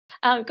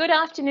Good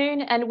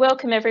afternoon and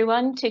welcome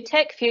everyone to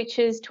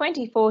TechFutures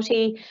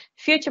 2040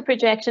 Future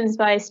Projections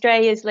by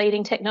Australia's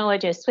leading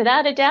technologists.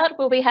 Without a doubt,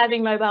 we'll be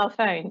having mobile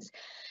phones.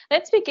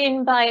 Let's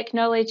begin by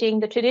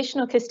acknowledging the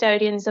traditional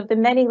custodians of the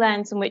many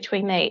lands in which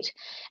we meet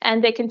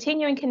and their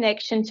continuing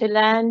connection to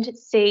land,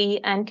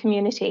 sea and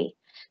community.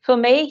 For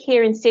me,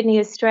 here in Sydney,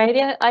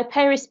 Australia, I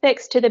pay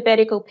respects to the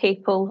Bedigal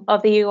people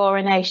of the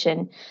Eora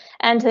Nation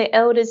and their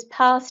elders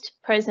past,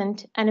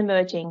 present and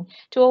emerging.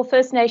 To all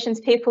First Nations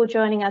people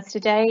joining us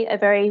today, a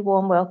very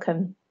warm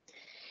welcome.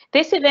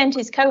 This event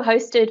is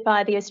co-hosted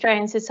by the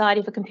Australian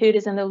Society for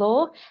Computers and the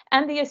Law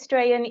and the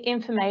Australian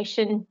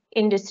Information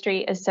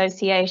Industry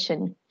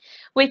Association.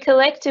 We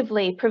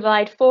collectively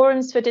provide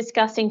forums for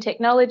discussing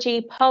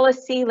technology,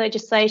 policy,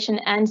 legislation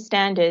and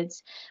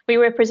standards. We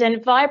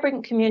represent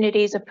vibrant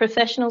communities of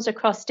professionals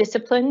across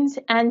disciplines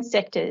and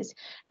sectors,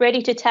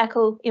 ready to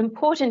tackle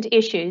important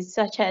issues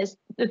such as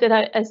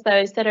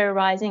those that are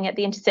arising at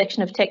the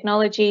intersection of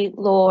technology,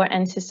 law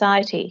and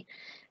society.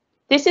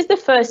 This is the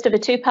first of a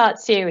two-part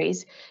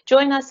series.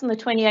 Join us on the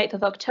 28th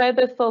of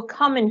October for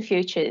Common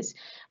Futures,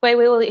 where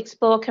we will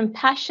explore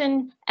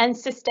compassion and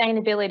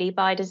sustainability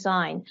by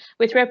design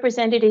with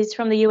representatives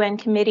from the UN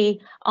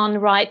Committee on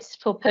Rights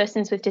for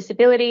Persons with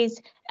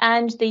Disabilities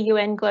and the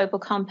UN Global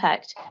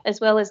Compact, as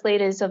well as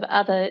leaders of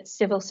other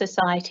civil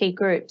society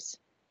groups.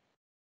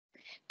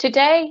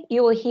 Today,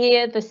 you will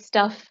hear the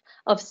stuff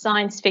of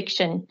science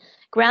fiction,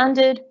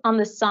 grounded on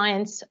the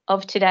science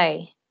of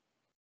today.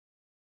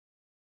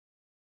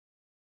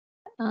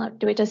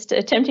 We're just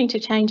attempting to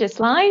change a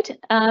slide.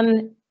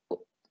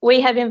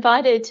 We have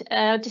invited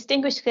our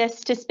distinguished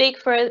guests to speak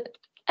for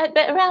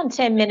around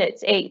 10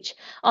 minutes each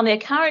on their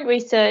current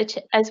research,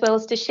 as well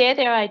as to share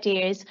their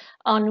ideas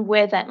on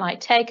where that might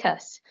take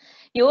us.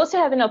 You also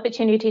have an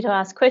opportunity to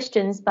ask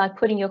questions by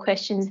putting your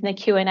questions in the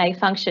Q&A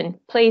function.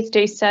 Please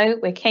do so.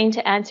 We're keen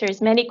to answer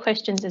as many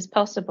questions as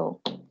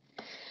possible.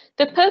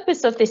 The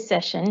purpose of this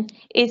session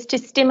is to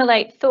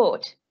stimulate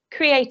thought,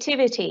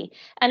 creativity,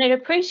 and an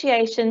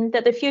appreciation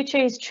that the future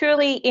is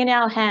truly in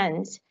our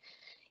hands.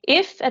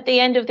 If at the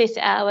end of this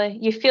hour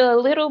you feel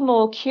a little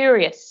more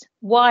curious,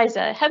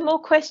 wiser, have more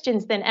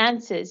questions than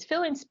answers,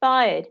 feel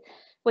inspired,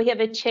 we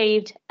have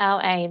achieved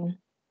our aim.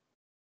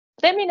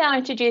 Let me now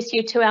introduce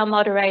you to our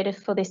moderator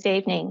for this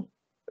evening.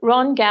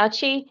 Ron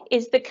Gauci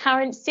is the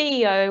current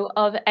CEO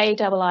of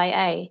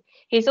AIIA.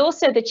 He's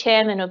also the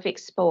chairman of Vic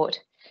Sport.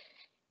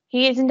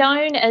 He is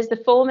known as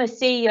the former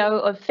CEO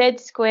of Fed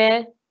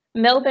Square,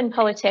 Melbourne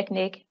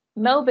Polytechnic,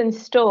 Melbourne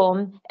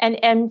Storm and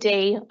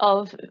MD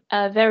of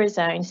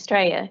Verizon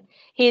Australia.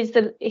 He's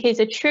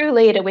a true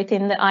leader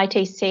within the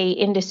ITC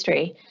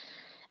industry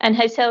and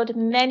has held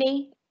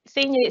many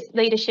senior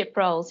leadership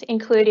roles,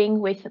 including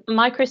with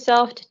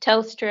Microsoft,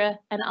 Telstra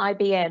and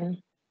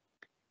IBM.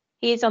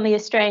 He is on the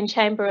Australian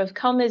Chamber of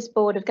Commerce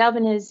Board of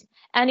Governors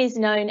and is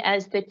known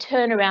as the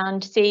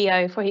turnaround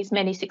CEO for his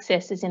many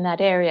successes in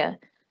that area.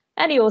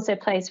 And he also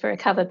plays for a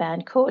cover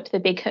band called the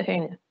Big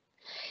Kahuna.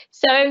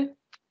 So,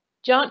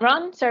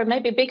 Ron, sorry,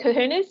 maybe Big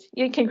Kahunas,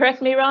 you can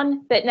correct me,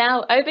 Ron, but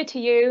now over to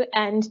you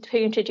and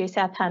to introduce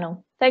our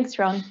panel. Thanks,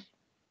 Ron.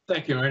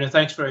 Thank you, Marina.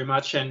 Thanks very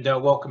much and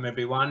welcome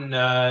everyone.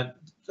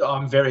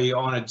 I'm very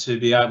honoured to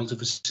be able to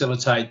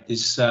facilitate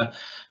this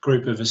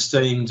group of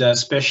esteemed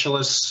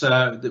specialists.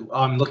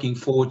 I'm looking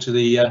forward to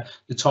the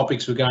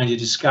topics we're going to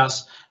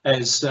discuss.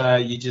 As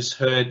you just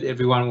heard,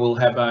 everyone will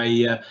have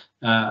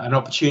an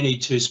opportunity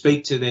to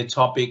speak to their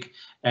topic,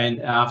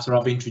 and after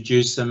I've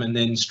introduced them, and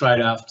then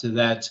straight after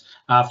that,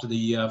 after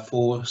the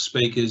four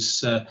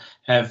speakers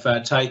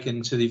have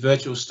taken to the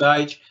virtual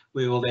stage,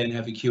 we will then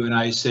have a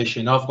Q&A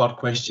session. I've got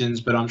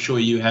questions, but I'm sure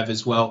you have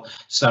as well.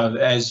 So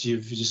as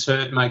you've just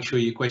heard, make sure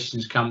your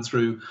questions come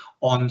through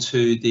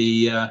onto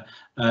the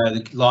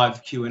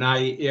live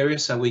Q&A area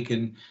so we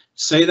can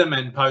see them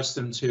and post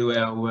them to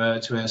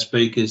our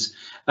speakers.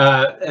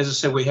 As I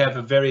said, we have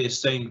a very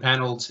esteemed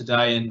panel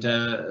today and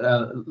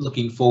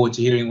looking forward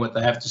to hearing what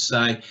they have to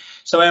say.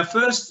 So our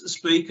first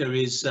speaker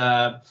is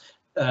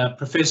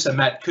Professor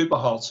Matt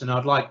Kuperholz, and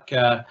I'd like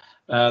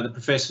the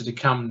professor to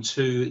come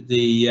to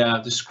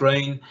the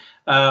screen.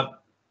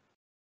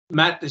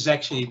 Matt is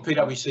actually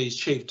PwC's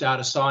Chief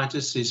Data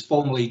Scientist, is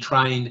formally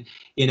trained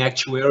in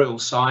actuarial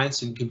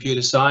science and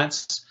computer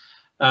science.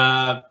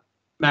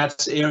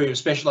 Matt's area of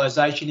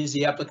specialisation is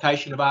the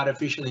application of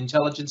artificial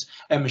intelligence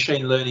and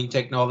machine learning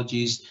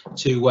technologies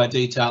to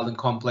detailed and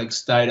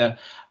complex data.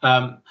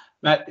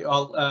 Matt,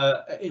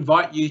 I'll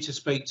invite you to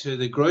speak to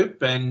the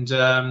group, and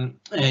then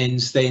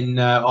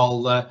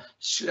I'll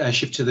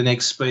shift to the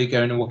next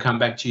speaker, and then we'll come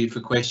back to you for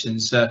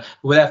questions.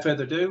 Without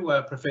further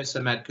ado,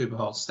 Professor Matt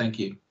Kuperholz, thank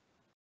you.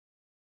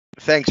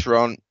 Thanks,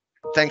 Ron.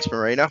 Thanks,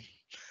 Marina.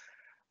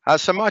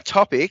 So my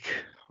topic,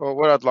 or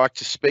what I'd like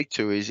to speak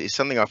to, is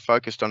something I've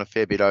focused on a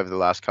fair bit over the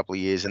last couple of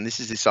years, and this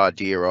is this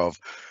idea of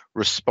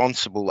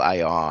responsible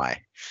AI.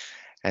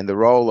 And the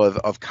role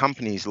of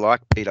companies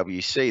like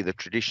PwC that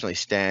traditionally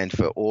stand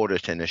for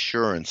audit and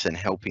assurance and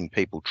helping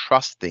people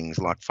trust things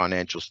like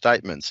financial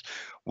statements.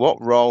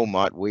 What role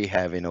might we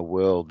have in a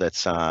world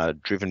that's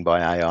driven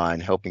by AI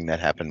and helping that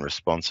happen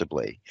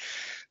responsibly?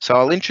 So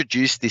I'll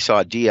introduce this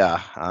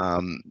idea,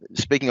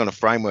 speaking on a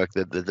framework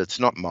that's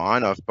not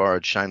mine. I've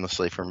borrowed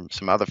shamelessly from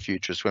some other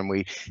futurists when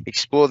we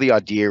explore the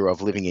idea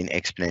of living in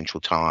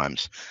exponential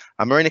times.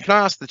 Marina, can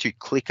I ask that you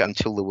click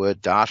until the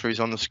word data is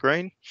on the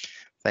screen?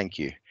 Thank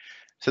you.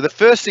 So the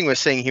first thing we're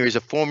seeing here is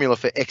a formula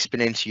for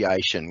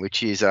exponentiation,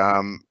 which is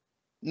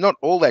not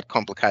all that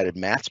complicated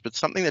maths, but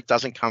something that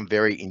doesn't come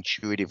very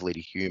intuitively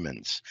to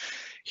humans.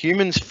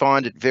 Humans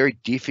find it very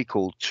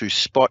difficult to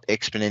spot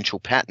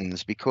exponential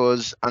patterns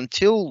because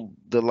until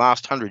the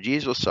last 100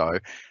 years or so,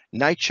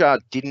 nature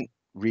didn't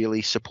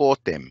really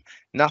support them.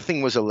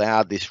 Nothing was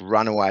allowed this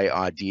runaway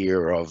idea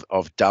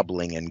of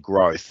doubling and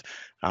growth.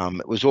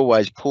 It was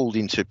always pulled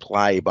into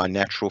play by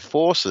natural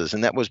forces,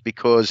 and that was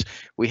because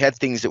we had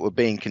things that were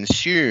being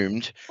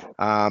consumed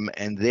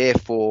and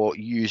therefore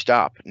used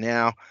up.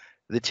 Now,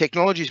 the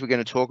technologies we're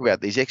going to talk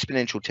about, these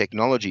exponential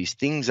technologies,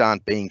 things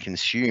aren't being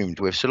consumed.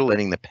 We're sort of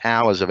letting the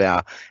powers of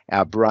our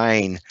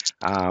brain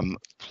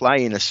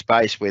play in a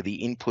space where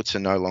the inputs are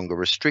no longer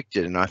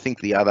restricted. And I think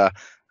the other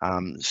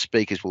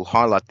speakers will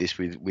highlight this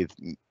with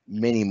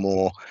many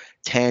more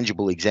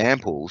tangible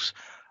examples.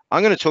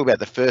 I'm going to talk about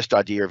the first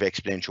idea of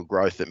exponential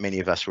growth that many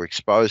of us were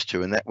exposed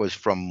to, and that was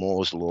from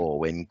Moore's law,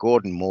 when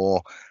Gordon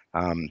Moore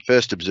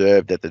first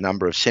observed that the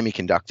number of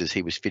semiconductors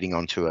he was fitting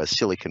onto a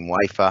silicon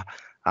wafer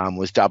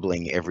was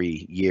doubling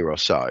every year or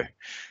so.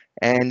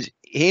 And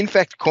he in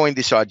fact coined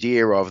this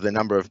idea of the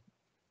number of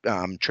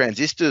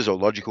transistors or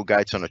logical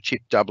gates on a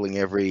chip doubling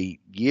every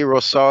year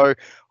or so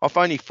off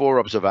only 4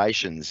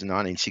 observations: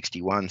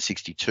 1961,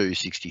 62,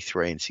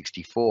 63, and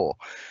 64.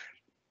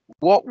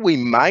 What we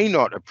may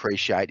not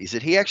appreciate is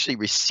that he actually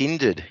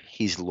rescinded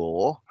his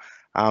law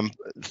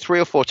 3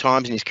 or 4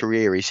 times in his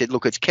career. He said,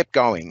 look, it's kept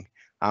going,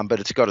 but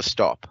it's got to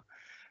stop.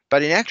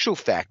 But in actual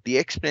fact, the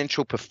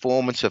exponential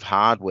performance of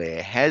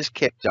hardware has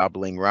kept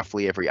doubling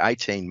roughly every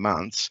 18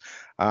 months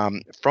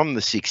from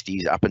the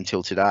 60s up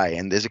until today.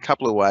 And there's a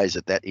couple of ways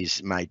that that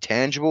is made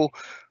tangible.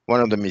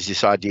 One of them is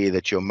this idea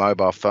that your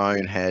mobile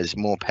phone has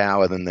more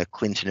power than the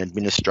Clinton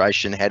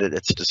administration had at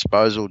its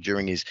disposal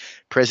during his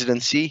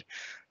presidency.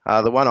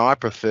 The one I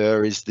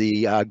prefer is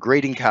the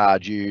greeting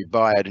card you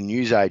buy at a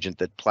newsagent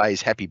that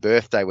plays happy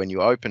birthday when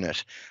you open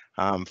it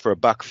for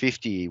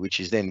 $1.50, which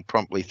is then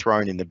promptly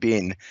thrown in the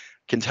bin.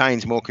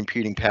 Contains more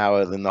computing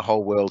power than the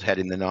whole world had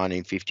in the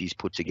 1950s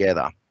put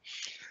together.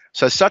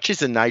 So such is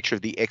the nature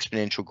of the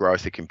exponential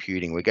growth of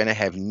computing. We're going to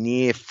have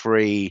near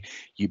free,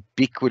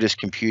 ubiquitous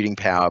computing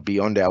power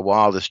beyond our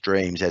wildest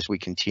dreams as we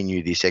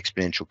continue this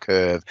exponential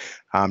curve,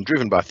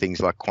 driven by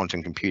things like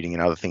quantum computing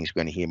and other things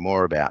we're going to hear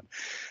more about.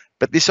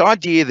 But this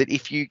idea that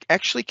if you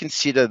actually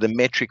consider the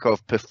metric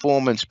of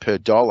performance per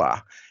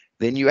dollar,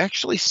 then you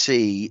actually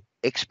see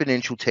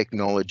exponential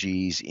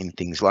technologies in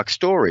things like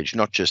storage,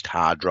 not just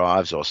hard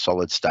drives or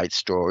solid state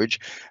storage,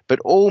 but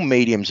all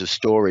mediums of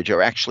storage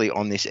are actually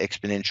on this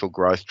exponential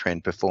growth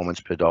trend, performance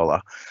per dollar.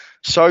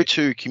 So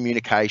too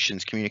communication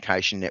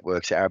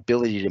networks, our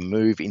ability to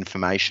move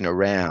information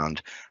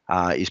around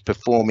is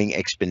performing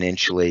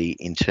exponentially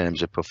in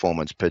terms of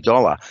performance per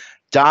dollar.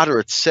 Data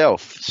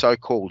itself,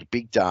 so-called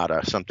big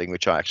data, something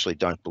which I actually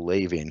don't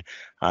believe in.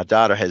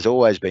 Data has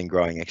always been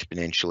growing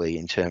exponentially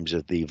in terms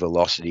of the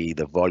velocity,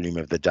 the volume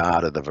of the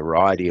data, the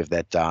variety of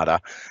that data.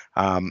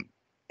 And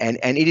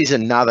it is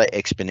another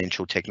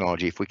exponential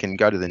technology. If we can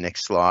go to the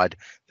next slide.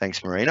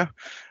 Thanks, Marina.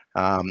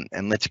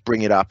 And let's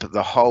bring it up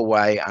the whole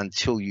way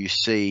until you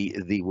see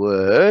the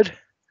word,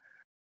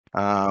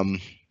 until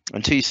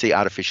you see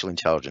artificial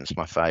intelligence,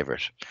 my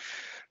favorite.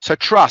 So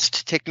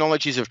trust,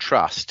 technologies of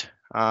trust.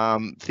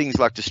 Things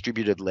like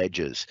distributed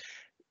ledgers,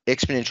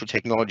 exponential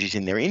technologies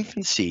in their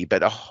infancy,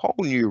 but a whole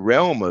new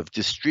realm of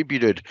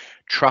distributed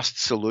trust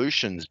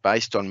solutions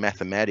based on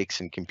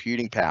mathematics and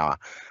computing power.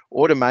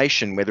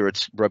 Automation, whether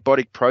it's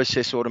robotic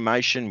process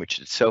automation, which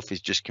itself is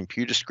just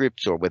computer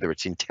scripts, or whether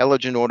it's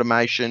intelligent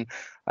automation,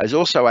 there's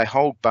also a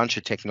whole bunch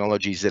of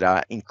technologies that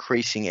are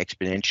increasing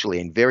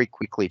exponentially and very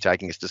quickly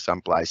taking us to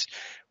someplace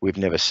we've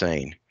never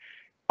seen.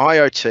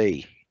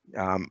 IoT.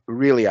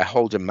 Really a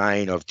whole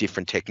domain of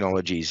different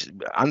technologies.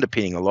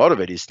 Underpinning a lot of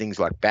it is things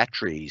like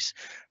batteries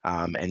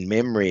and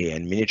memory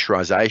and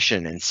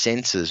miniaturization and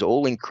sensors,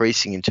 all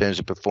increasing in terms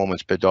of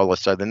performance per dollar.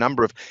 So the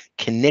number of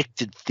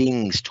connected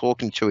things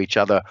talking to each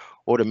other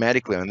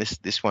automatically, and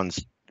this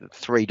one's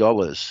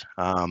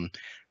 $3.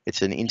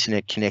 It's an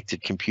internet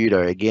connected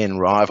computer, again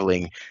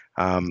rivaling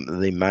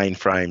the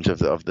mainframes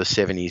of the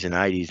 70s and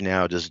 80s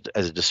now just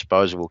as a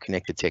disposable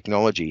connected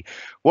technology.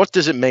 What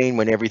does it mean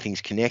when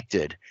everything's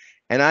connected?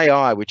 And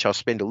AI, which I'll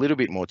spend a little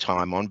bit more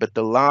time on, but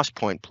the last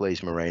point,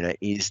 please, Marina,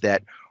 is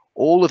that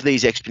all of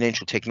these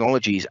exponential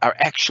technologies are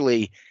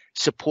actually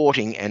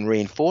supporting and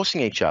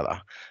reinforcing each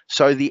other.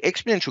 So the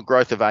exponential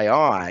growth of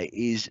AI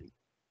is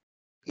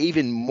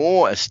even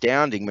more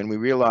astounding when we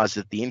realize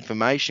that the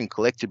information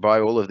collected by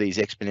all of these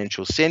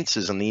exponential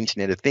sensors on the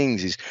Internet of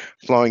Things is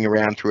flowing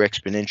around through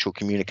exponential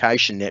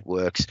communication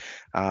networks,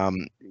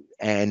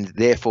 and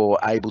therefore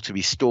able to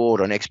be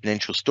stored on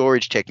exponential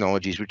storage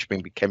technologies, which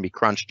can be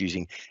crunched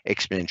using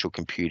exponential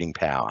computing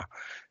power.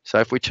 So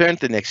if we turn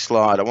to the next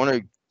slide, I want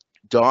to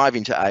dive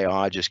into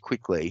AI just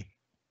quickly.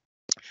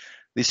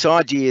 This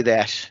idea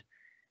that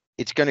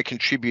it's going to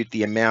contribute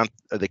the amount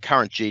of the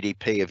current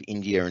GDP of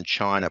India and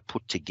China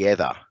put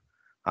together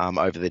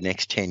over the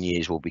next 10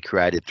 years will be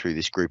created through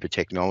this group of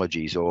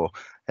technologies, or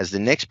as the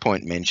next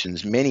point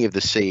mentions, many of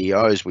the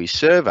CEOs we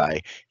survey,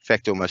 in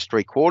fact almost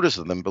 3/4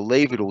 of them,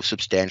 believe it will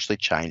substantially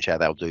change how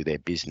they'll do their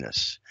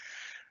business.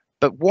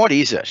 But what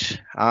is it?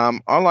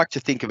 I like to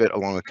think of it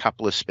along a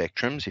couple of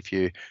spectrums. If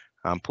you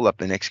pull up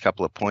the next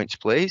couple of points,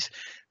 please.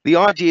 The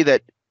idea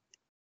that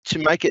to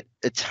make it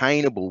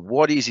attainable,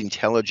 what is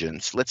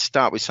intelligence? Let's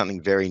start with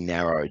something very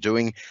narrow,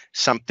 doing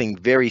something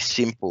very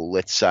simple,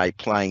 let's say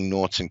playing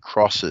noughts and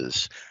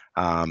crosses.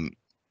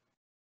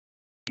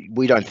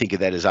 We don't think of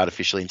that as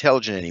artificially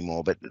intelligent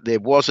anymore, but there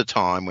was a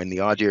time when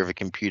the idea of a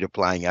computer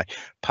playing a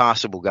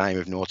passable game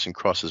of noughts and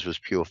crosses was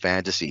pure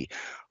fantasy.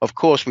 Of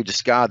course, we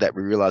discard that.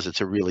 We realize it's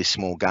a really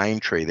small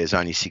game tree. There's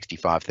only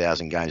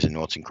 65,000 games of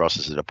noughts and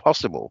crosses that are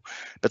possible.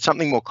 But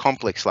something more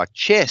complex like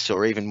chess,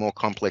 or even more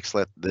complex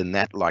than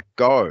that like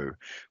Go,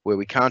 where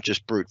we can't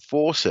just brute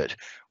force it,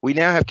 we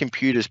now have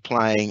computers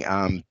playing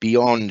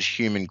beyond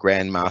human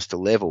grandmaster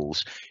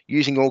levels,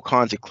 using all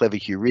kinds of clever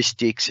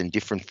heuristics and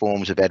different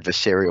forms of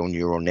adversarial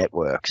neural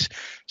networks.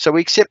 So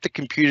we accept that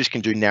computers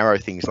can do narrow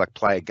things like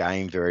play a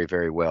game very,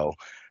 very well.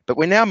 But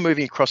we're now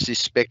moving across this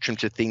spectrum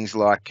to things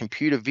like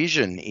computer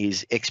vision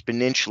is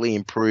exponentially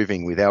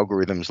improving with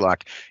algorithms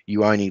like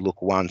you only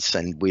look once,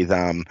 and with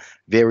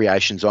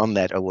variations on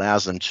that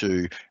allows them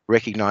to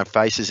recognize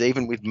faces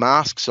even with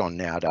masks on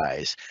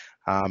nowadays.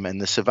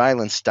 And the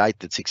surveillance state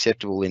that's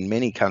acceptable in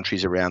many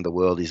countries around the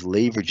world is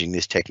leveraging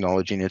this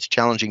technology, and it's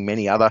challenging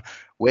many other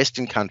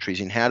Western countries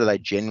in how do they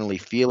generally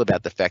feel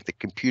about the fact that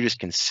computers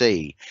can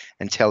see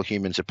and tell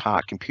humans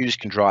apart. Computers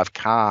can drive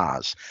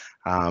cars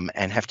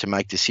and have to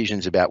make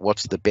decisions about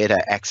what's the better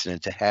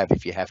accident to have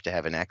if you have to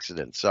have an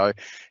accident. So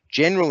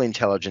general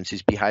intelligence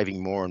is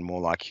behaving more and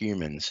more like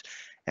humans.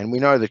 And we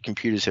know that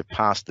computers have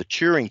passed the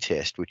Turing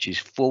test, which is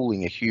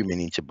fooling a human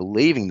into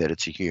believing that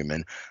it's a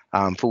human,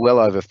 for well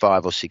over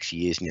 5 or 6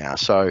 years now.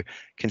 So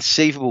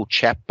conceivable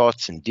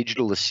chatbots and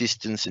digital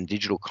assistants and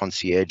digital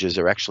concierges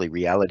are actually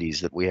realities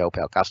that we help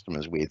our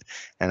customers with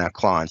and our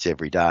clients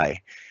every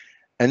day.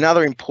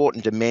 Another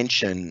important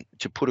dimension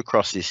to put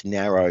across this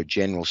narrow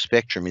general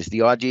spectrum is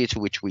the idea to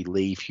which we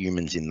leave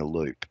humans in the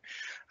loop.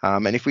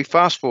 And if we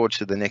fast forward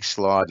to the next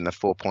slide and the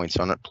 4 points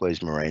on it,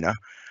 please, Marina,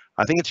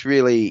 I think it's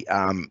really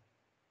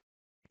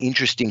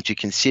interesting to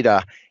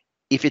consider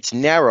if it's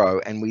narrow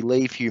and we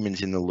leave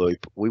humans in the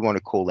loop, we want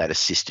to call that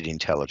assisted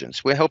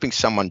intelligence. We're helping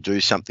someone do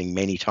something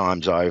many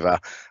times over,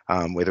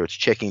 whether it's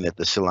checking that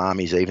the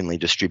salami is evenly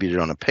distributed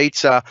on a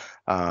pizza,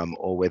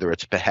 or whether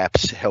it's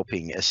perhaps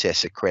helping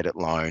assess a credit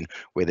loan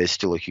where there's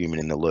still a human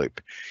in the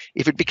loop.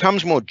 If it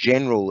becomes more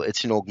general,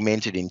 it's an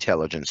augmented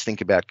intelligence.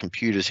 Think about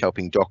computers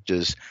helping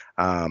doctors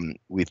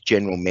with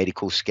general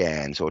medical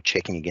scans or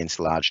checking against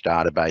large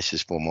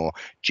databases for more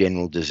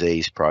general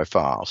disease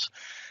profiles.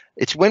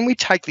 It's when we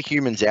take the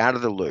humans out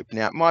of the loop.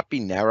 Now, it might be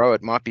narrow,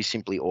 it might be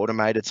simply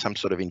automated, some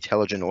sort of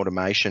intelligent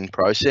automation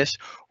process,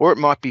 or it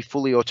might be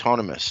fully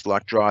autonomous,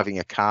 like driving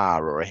a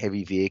car or a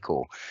heavy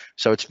vehicle.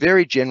 So it's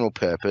very general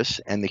purpose,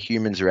 and the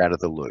humans are out of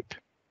the loop.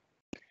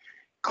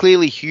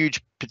 Clearly,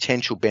 huge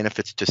potential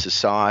benefits to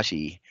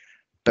society,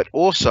 but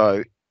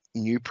also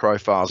new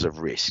profiles of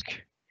risk.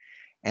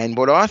 And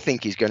what I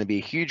think is going to be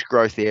a huge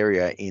growth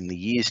area in the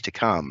years to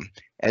come,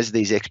 as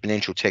these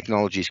exponential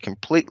technologies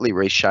completely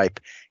reshape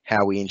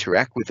how we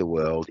interact with the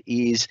world,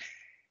 is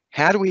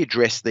how do we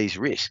address these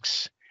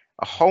risks?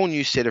 A whole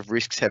new set of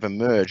risks have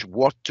emerged.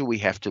 What do we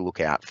have to look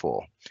out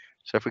for?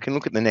 So if we can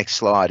look at the next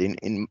slide,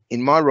 in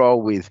my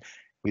role with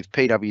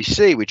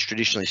PwC, which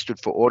traditionally stood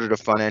for Audit of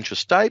Financial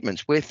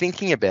Statements, we're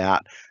thinking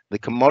about the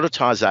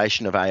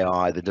commoditization of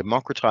AI, the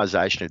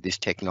democratization of this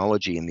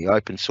technology and the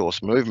open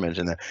source movement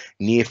and the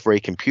near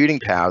free computing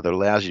power that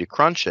allows you to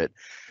crunch it.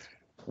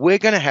 We're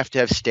going to have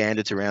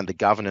standards around the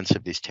governance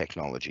of this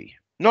technology,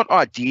 not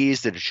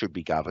ideas that it should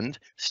be governed,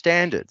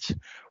 standards.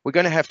 We're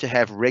going to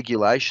have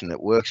regulation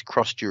that works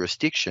cross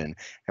jurisdiction,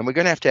 and we're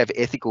going to have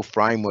ethical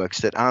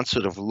frameworks that aren't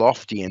sort of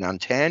lofty and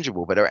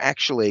untangible, but are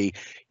actually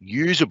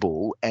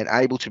usable and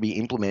able to be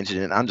implemented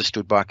and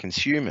understood by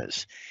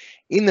consumers.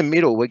 In the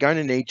middle, we're going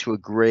to need to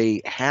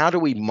agree, how do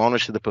we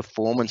monitor the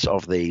performance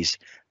of these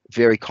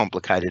very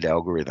complicated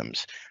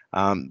algorithms?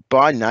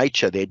 By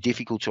nature, they're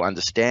difficult to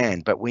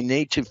understand, but we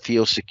need to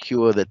feel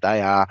secure that they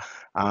are,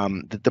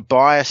 that the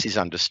bias is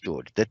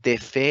understood, that they're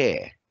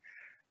fair,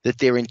 that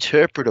they're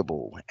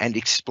interpretable and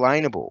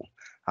explainable,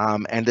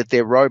 and that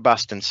they're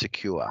robust and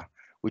secure,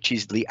 which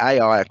is the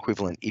AI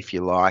equivalent, if you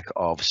like,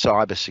 of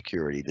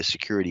cybersecurity, the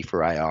security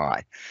for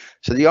AI.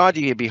 So the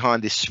idea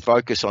behind this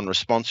focus on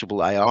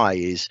responsible AI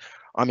is,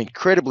 I'm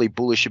incredibly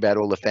bullish about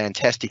all the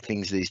fantastic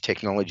things these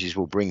technologies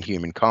will bring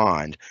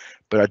humankind,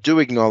 but I do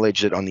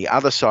acknowledge that on the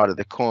other side of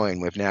the coin,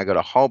 we've now got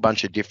a whole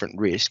bunch of different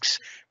risks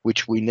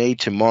which we need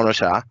to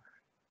monitor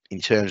in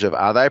terms of,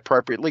 are they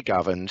appropriately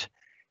governed?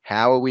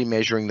 How are we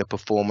measuring the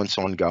performance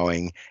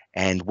ongoing?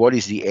 And what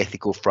is the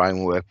ethical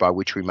framework by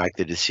which we make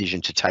the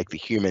decision to take the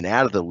human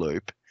out of the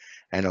loop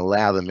and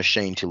allow the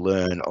machine to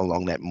learn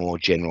along that more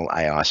general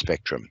AI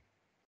spectrum?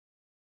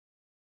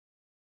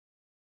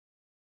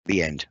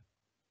 The end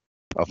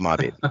of my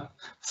bit.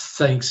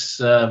 Thanks,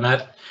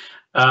 Matt.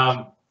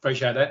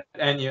 Appreciate that.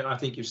 And I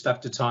think you've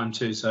stuck to time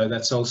too, so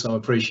that's also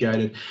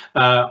appreciated.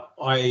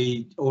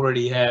 I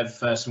already have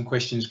some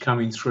questions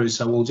coming through,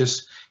 so we'll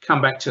just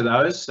come back to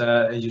those.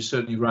 As you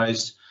certainly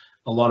raised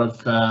a lot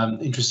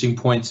of interesting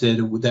points there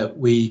that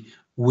we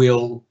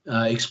will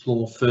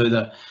explore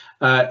further.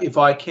 If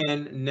I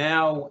can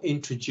now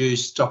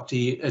introduce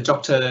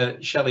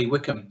Dr. Shelley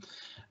Wickham.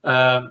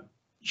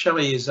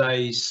 Shelley is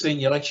a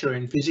senior lecturer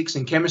in physics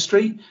and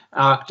chemistry,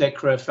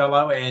 DECRA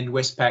fellow and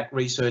Westpac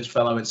research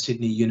fellow at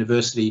Sydney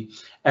University.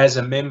 As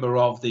a member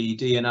of the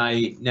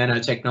DNA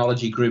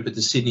nanotechnology group at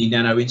the Sydney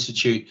Nano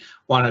Institute,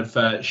 one of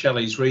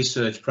Shelley's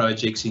research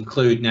projects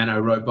include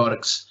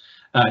nanorobots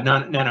and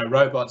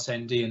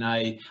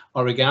DNA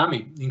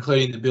origami,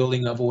 including the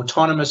building of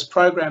autonomous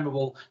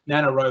programmable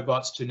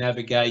nanorobots to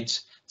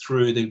navigate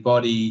through the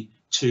body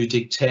to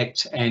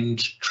detect and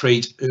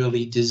treat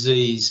early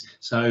disease.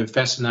 So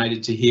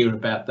fascinated to hear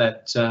about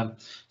that. So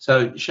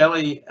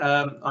Shelley,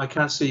 I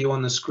can't see you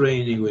on the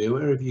screen anywhere.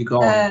 Where have you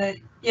gone?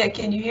 Yeah,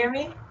 can you hear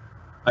me?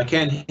 I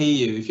can hear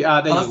you. If you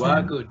are, there Awesome. You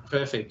are. Good,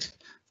 perfect.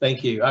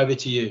 Thank you. Over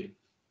to you.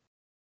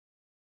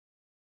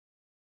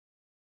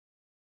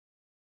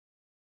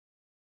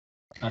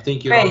 I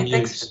think you're on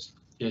mute.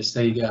 Yes,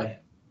 there you go.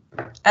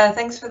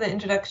 Thanks for the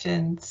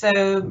introduction.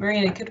 So,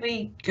 Marina, could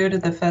we go to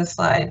the first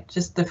slide?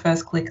 Just the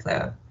first click,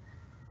 though.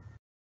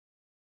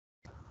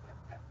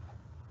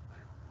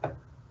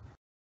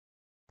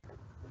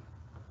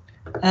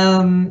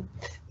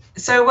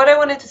 So what I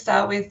wanted to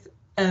start with,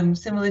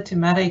 similar to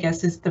Matt, I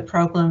guess, is the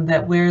problem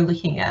that we're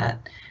looking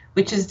at,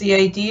 which is the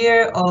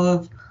idea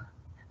of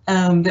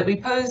that we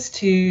pose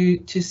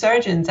to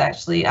surgeons,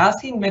 actually,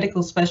 asking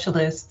medical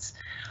specialists,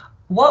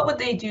 what would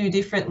they do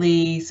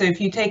differently? So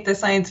if you take the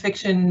science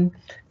fiction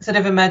sort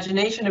of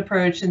imagination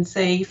approach and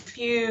say, if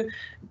you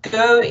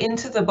go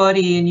into the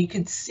body and you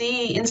could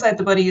see inside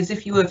the body as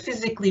if you were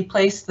physically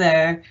placed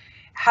there,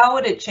 how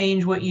would it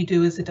change what you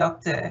do as a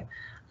doctor?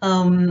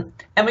 And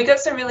we got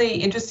some really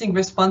interesting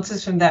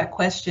responses from that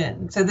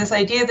question. So this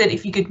idea that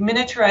if you could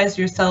miniaturize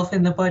yourself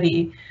in the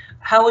body,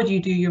 how would you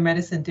do your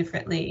medicine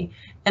differently?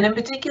 And in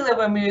particular,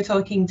 when we were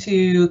talking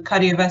to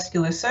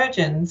cardiovascular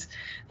surgeons,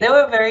 they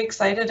were very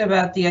excited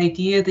about the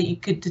idea that you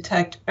could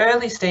detect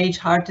early stage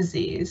heart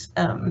disease.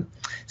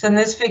 So in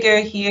this figure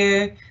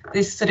here,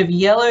 this sort of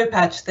yellow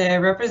patch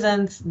there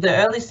represents the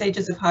early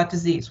stages of heart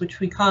disease,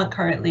 which we can't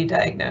currently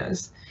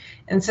diagnose.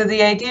 And so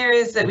the idea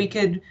is that we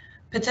could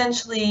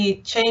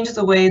potentially change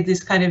the way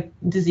this kind of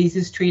disease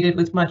is treated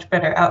with much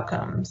better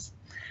outcomes.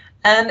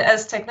 And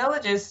as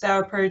technologists,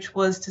 our approach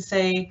was to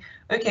say,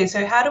 okay,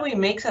 so how do we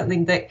make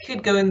something that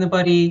could go in the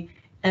body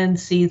and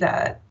see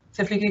that?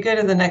 So if we could go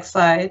to the next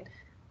slide.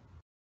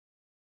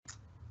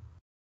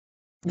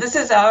 This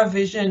is our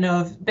vision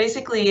of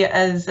basically,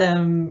 as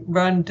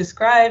Ron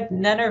described,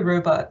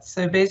 nanorobots.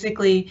 So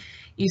basically,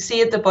 you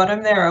see at the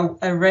bottom there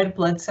a red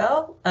blood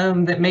cell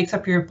that makes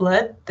up your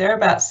blood. They're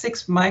about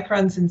 6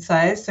 microns in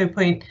size, so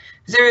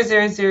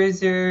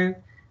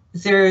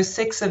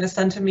 0.000006 of a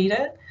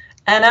centimeter.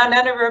 And our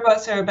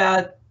nanorobots are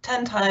about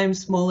 10 times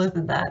smaller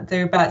than that.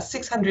 They're about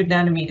 600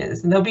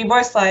 nanometers, and there'll be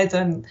more slides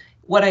on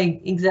what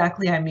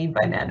exactly I mean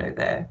by nano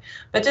there.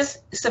 But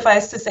just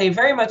suffice to say,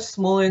 very much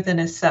smaller than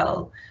a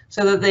cell,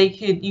 so that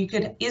you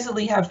could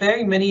easily have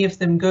very many of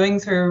them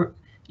going through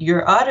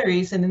your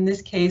arteries, and in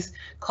this case,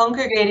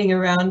 congregating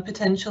around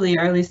potentially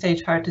early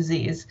stage heart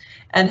disease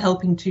and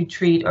helping to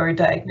treat or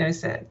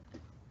diagnose it.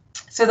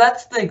 So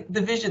that's the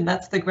vision,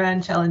 that's the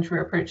grand challenge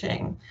we're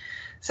approaching.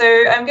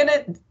 So I'm going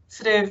to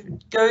sort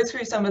of go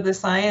through some of the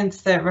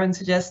science that Ron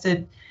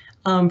suggested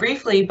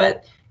briefly,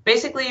 but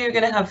basically you're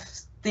going to have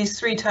these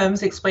 3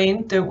 terms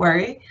explained, don't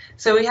worry.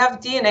 So we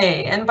have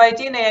DNA, and by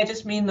DNA I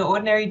just mean the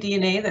ordinary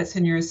DNA that's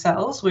in your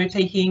cells. We're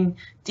taking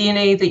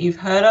DNA that you've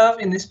heard of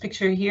in this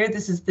picture here.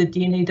 This is the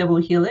DNA double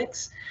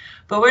helix,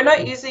 but we're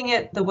not using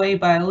it the way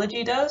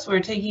biology does.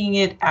 We're taking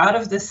it out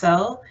of the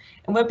cell,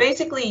 and we're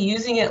basically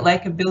using it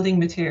like a building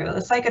material.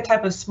 It's like a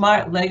type of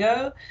smart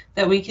Lego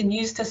that we can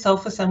use to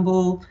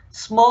self-assemble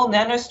small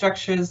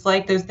nanostructures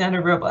like those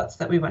nanorobots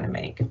that we want to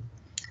make.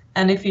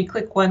 And if you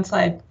click one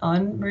slide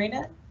on,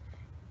 Marina.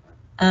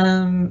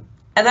 And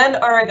then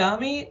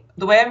origami,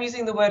 the way I'm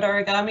using the word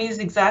origami is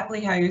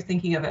exactly how you're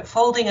thinking of it,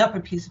 folding up a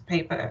piece of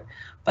paper.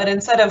 But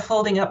instead of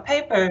folding up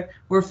paper,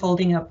 we're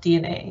folding up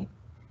DNA.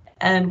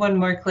 And one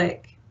more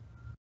click.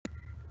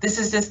 This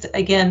is just,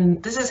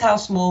 again, this is how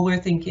small we're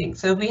thinking.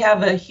 So if we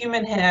have a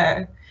human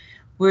hair,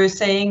 we're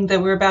saying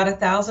that we're about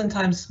 1,000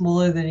 times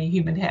smaller than a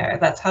human hair.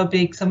 That's how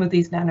big some of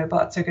these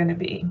nanobots are going to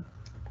be.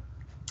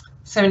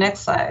 So next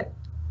slide.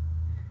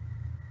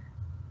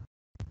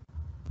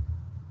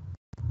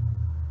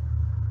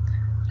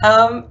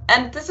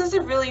 And this is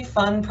a really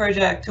fun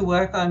project to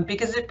work on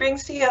because it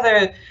brings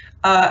together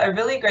a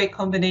really great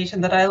combination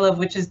that I love,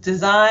 which is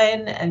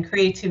design and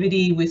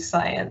creativity with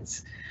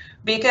science.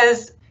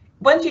 Because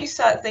once you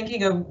start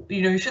thinking of,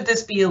 should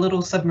this be a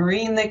little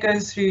submarine that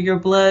goes through your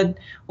blood?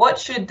 What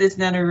should this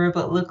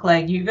nanorobot look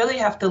like? You really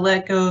have to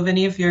let go of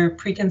any of your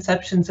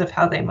preconceptions of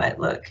how they might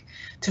look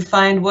to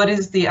find what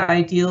is the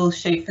ideal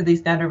shape for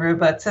these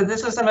nanorobots. So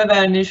this was some of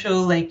our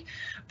initial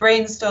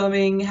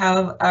brainstorming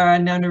how our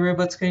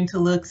nanorobot's going to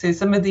look. So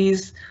some of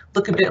these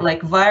look a bit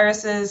like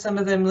viruses, some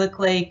of them look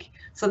like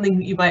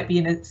something you might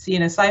see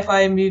in a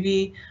sci-fi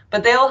movie,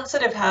 but they all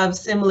sort of have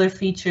similar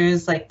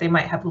features, like they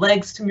might have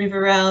legs to move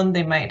around,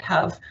 they might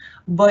have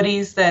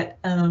bodies that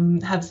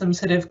have some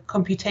sort of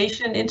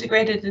computation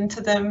integrated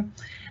into them,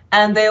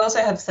 and they also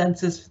have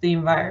sensors for the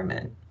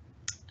environment.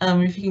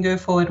 If you can go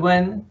forward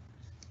one.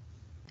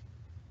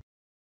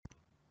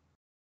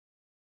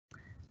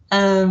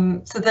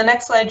 So the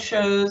next slide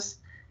shows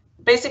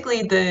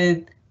basically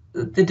the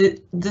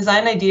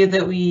design idea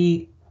that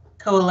we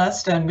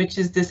coalesced on, which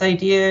is this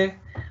idea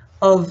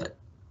of,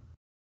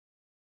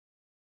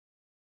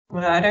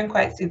 well, I don't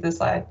quite see the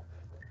slide.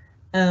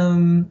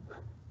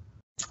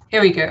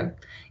 Here we go.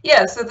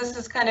 Yeah, so this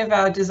is kind of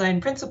our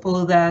design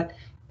principle, that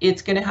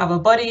it's going to have a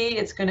body,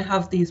 it's going to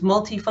have these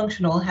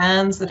multifunctional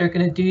hands that are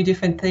going to do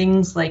different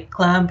things like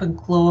clamp and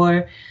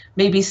claw,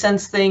 maybe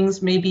sense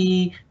things,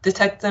 maybe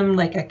detect them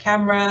like a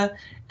camera,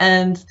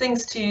 and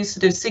things to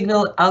sort of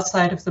signal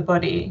outside of the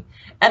body.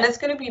 And it's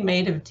going to be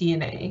made of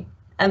DNA.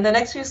 And the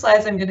next few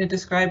slides, I'm going to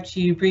describe to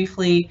you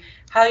briefly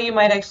how you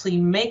might actually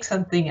make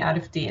something out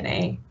of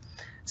DNA.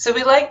 So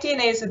we like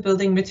DNA as a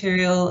building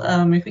material,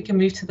 if we can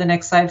move to the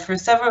next slide, for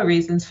several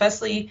reasons.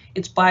 Firstly,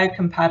 it's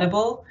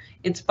biocompatible,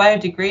 it's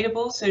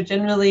biodegradable, so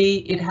generally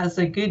it has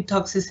a good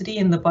toxicity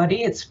in the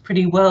body. It's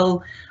pretty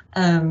well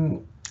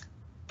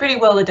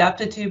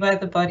adapted to by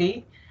the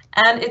body,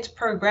 and it's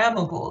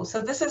programmable.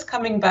 So this is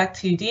coming back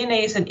to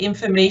DNA is an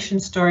information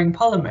storing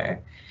polymer.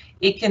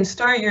 It can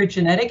store your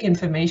genetic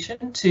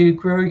information to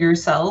grow your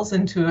cells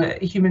into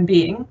a human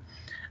being,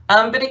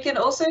 but it can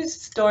also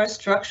store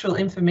structural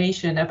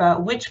information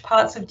about which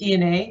parts of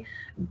DNA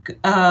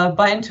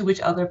bind to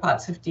which other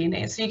parts of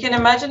DNA. So you can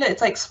imagine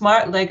it's like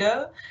smart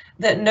Lego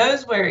that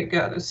knows where it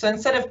goes. So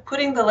instead of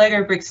putting the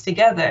Lego bricks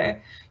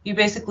together, you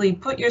basically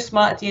put your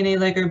smart DNA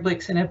Lego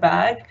bricks in a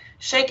bag,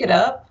 shake it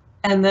up,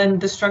 and then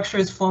the structure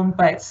is formed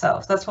by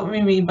itself. That's what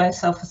we mean by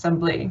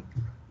self-assembly.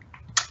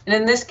 And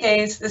in this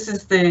case, this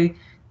is the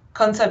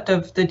concept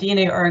of the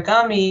DNA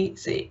origami.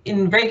 So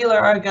in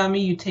regular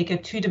origami, you take a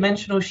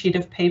two-dimensional sheet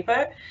of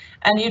paper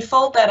and you'd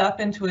fold that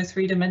up into a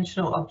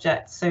three-dimensional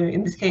object. So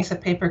in this case, a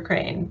paper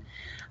crane.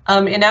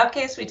 In our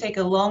case, we take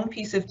a long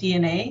piece of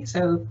DNA,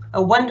 so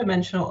a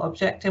one-dimensional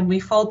object, and we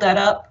fold that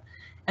up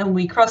and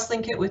we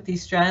cross-link it with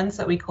these strands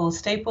that we call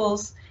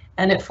staples,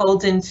 and it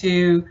folds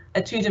into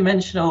a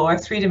two-dimensional or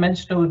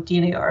three-dimensional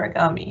DNA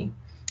origami.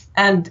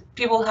 And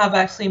people have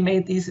actually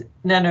made these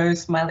nano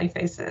smiley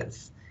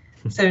faces.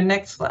 So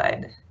next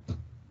slide.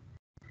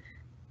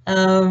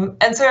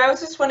 And so I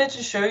just wanted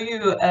to show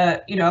you,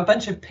 a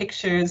bunch of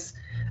pictures.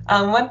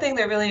 One thing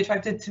that really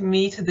attracted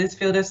me to this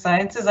field of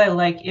science is I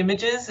like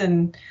images,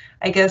 and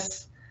I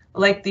guess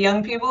like the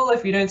young people,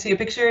 if you don't see a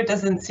picture, it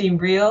doesn't seem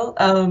real.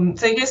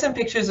 So here's some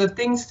pictures of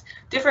things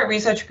different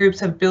research groups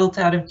have built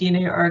out of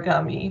DNA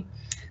origami.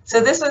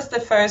 So this was the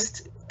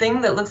first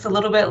thing that looks a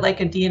little bit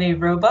like a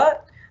DNA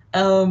robot.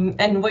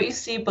 And what you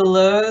see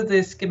below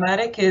the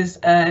schematic is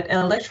an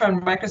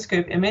electron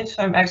microscope image.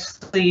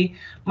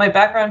 My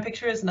background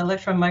picture is an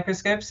electron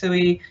microscope, so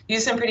we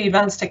use some pretty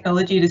advanced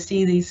technology to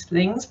see these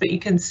things, but you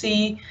can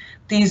see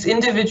these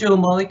individual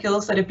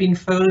molecules that have been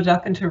folded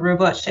up into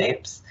robot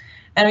shapes.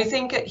 And we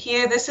think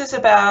here this is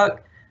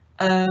about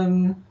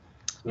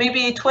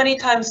maybe 20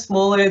 times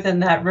smaller than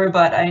that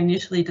robot I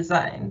initially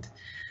designed.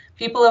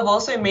 People have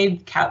also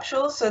made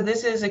capsules. So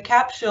this is a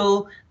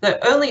capsule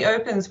that only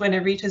opens when it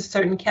reaches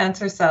certain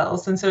cancer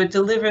cells. And so it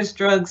delivers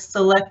drugs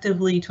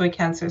selectively to a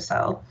cancer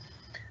cell.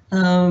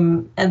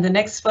 And the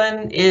next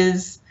one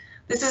is,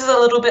 this is a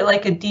little bit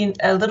like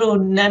a little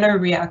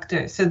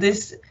nanoreactor. So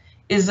this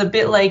is a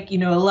bit like, a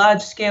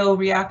large scale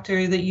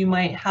reactor that you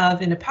might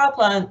have in a power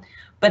plant,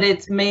 but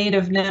it's made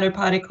of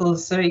nanoparticles.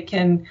 So it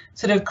can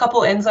sort of couple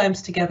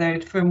enzymes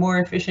together for more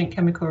efficient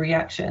chemical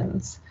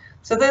reactions.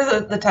 So those are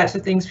the types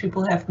of things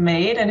people have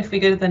made. And if we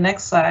go to the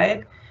next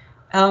slide,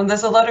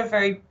 there's a lot of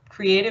very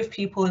creative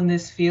people in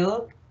this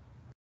field.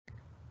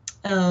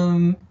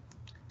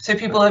 So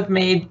people have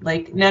made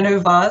like nano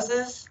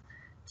vases.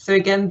 So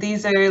again,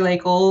 these are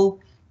like all,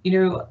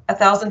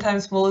 1,000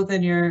 times smaller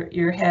than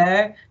your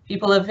hair.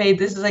 People have made,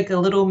 this is like a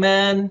little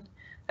man,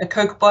 a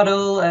Coke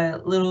bottle,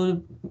 a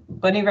little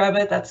bunny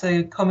rabbit. That's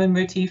a common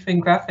motif in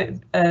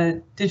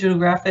digital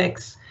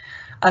graphics.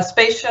 a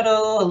space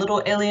shuttle, a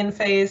little alien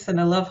face, and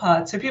a love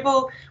heart. So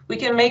we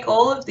can make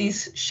all of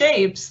these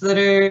shapes that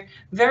are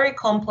very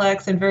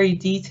complex and very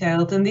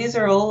detailed, and these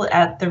are all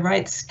at the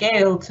right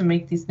scale to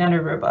make these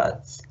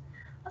nanorobots.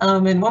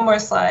 And one more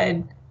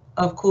slide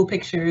of cool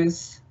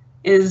pictures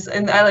is,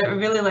 and I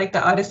really like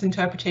the artist's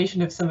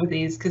interpretation of some of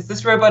these, because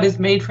this robot is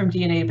made from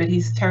DNA, but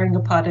he's tearing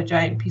apart a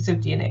giant piece of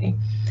DNA.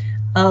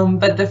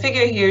 But the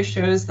figure here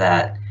shows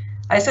that,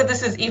 I said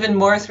this is even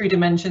more 3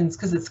 dimensions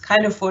because it's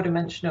kind of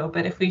 4-dimensional,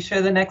 but if we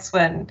show the next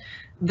one,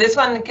 this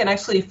one can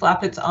actually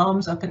flap its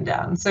arms up and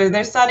down. So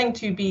they're starting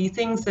to be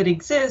things that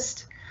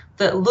exist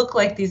that look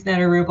like these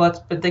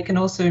nanorobots, but they can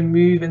also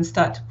move and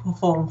start to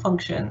perform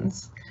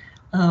functions.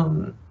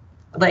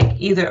 Like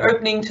either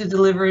opening to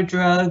deliver a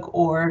drug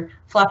or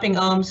flapping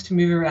arms to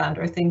move around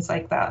or things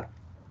like that.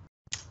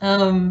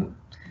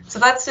 So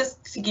that's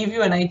just to give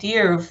you an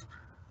idea of,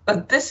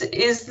 but this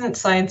isn't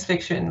science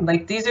fiction.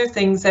 Like, these are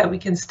things that we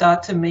can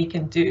start to make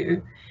and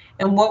do.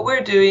 And what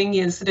we're doing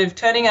is sort of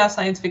turning our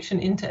science fiction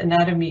into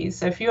anatomy.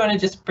 So if you want to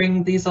just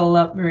bring these all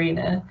up,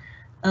 Marina,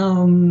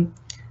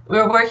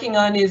 we're working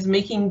on is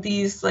making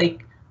these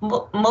like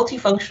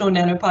multifunctional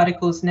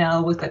nanoparticles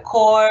now with a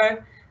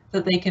core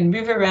that they can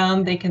move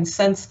around. They can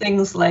sense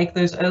things like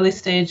those early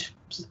stage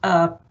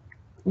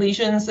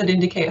lesions that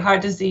indicate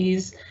heart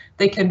disease.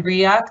 They can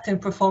react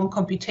and perform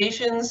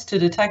computations to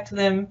detect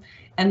them,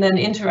 and then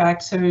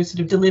interact, so sort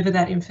of deliver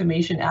that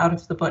information out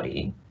of the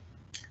body.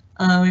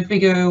 If we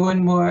go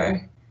one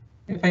more,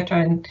 if I try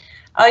and,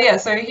 oh yeah,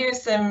 so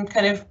here's some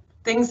kind of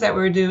things that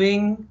we're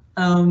doing.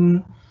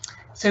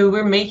 So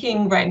we're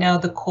making right now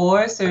the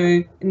core. So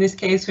in this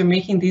case, we're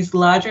making these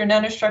larger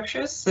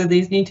nanostructures. So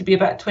these need to be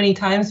about 20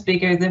 times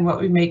bigger than what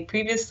we made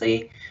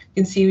previously. You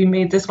can see we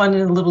made this one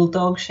in a little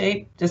dog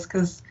shape just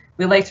because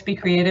we like to be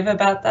creative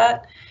about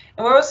that.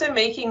 And we're also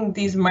making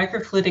these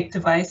microfluidic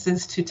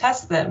devices to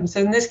test them. So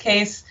in this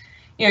case,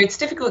 you know, it's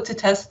difficult to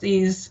test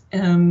these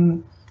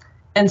and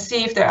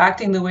see if they're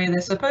acting the way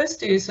they're supposed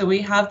to. So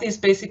we have these,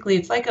 basically,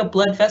 it's like a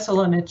blood vessel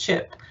on a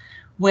chip,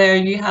 where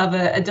you have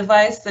a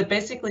device that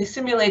basically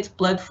simulates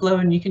blood flow,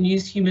 and you can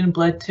use human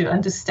blood to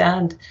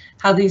understand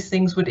how these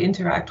things would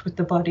interact with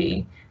the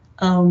body,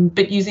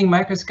 but using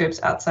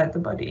microscopes outside the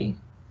body.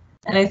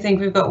 And I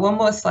think we've got one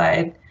more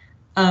slide.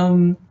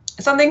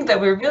 Something that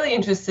we're really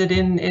interested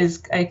in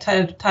is,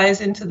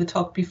 ties into the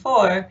talk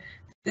before,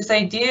 this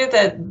idea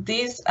that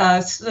these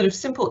sort of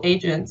simple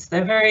agents,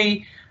 they're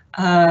very,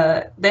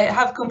 they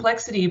have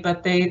complexity,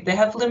 but they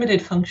have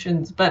limited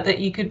functions, but that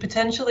you could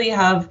potentially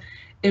have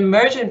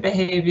emergent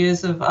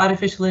behaviors of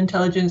artificial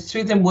intelligence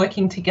through them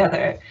working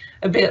together,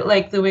 a bit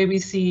like the way we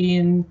see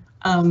in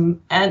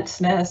ants'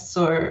 nests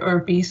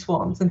or bee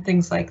swarms and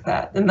things like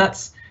that. And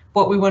that's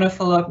what we want to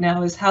follow up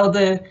now, is how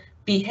the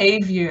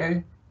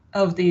behavior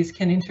of these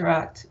can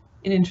interact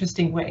in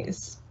interesting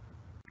ways.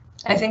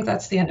 I think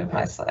that's the end of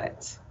my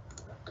slides.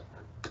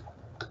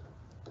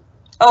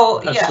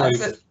 Oh, yeah.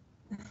 So,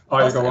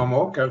 oh, you got one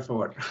more? Go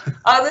for it.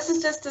 This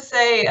is just to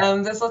say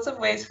there's lots of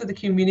ways for the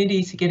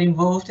community to get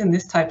involved in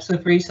this types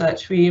of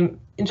research. We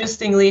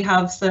interestingly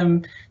have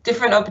some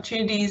different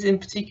opportunities, in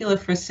particular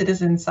for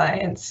citizen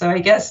science. So I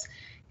guess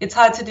it's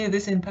hard to do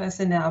this in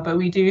person now, but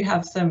we do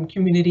have some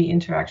community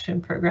interaction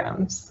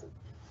programs.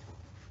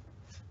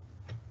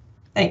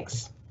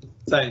 Thanks.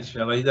 Thanks,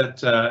 Shelley.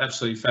 That's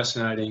absolutely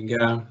fascinating.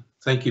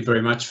 Thank you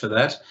very much for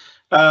that.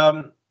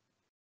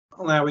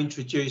 I'll now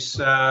introduce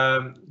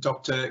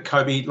Dr.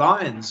 Kobi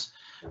Leins.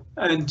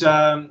 And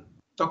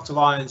Dr.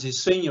 Leins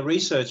is Senior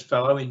Research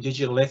Fellow in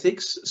Digital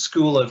Ethics,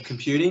 School of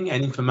Computing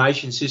and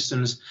Information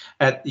Systems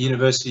at the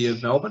University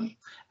of Melbourne,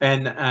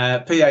 and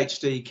a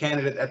PhD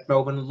candidate at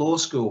Melbourne Law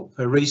School.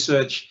 Her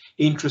research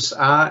interests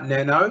are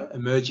nano,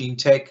 emerging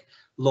tech,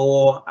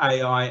 law,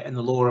 AI, and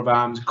the law of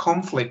arms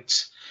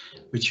conflict,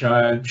 which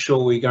I'm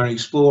sure we're going to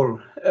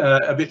explore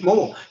a bit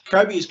more.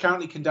 Kobi is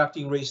currently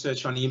conducting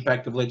research on the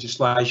impact of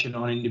legislation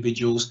on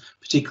individuals,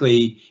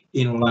 particularly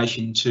in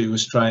relation to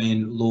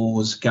Australian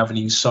laws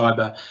governing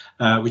cyber,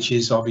 which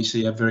is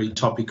obviously a very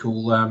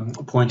topical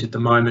point at the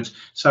moment.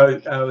 So,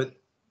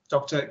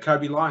 Dr.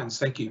 Kobi Leins,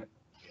 thank you.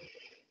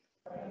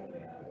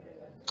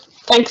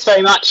 Thanks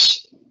very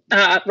much,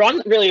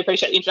 Ron. Really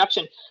appreciate the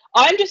introduction.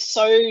 I'm just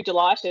so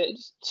delighted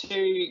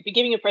to be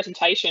giving a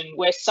presentation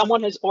where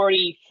someone has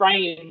already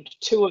framed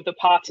two of the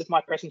parts of my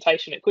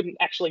presentation. It couldn't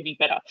actually be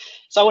better.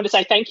 So I want to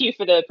say thank you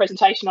for the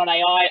presentation on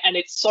AI, and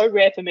it's so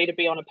rare for me to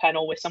be on a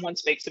panel where someone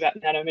speaks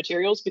about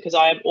nanomaterials, because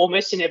I am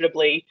almost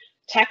inevitably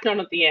tacked on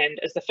at the end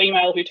as the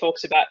female who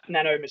talks about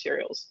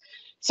nanomaterials.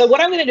 So what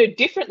I'm going to do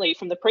differently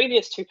from the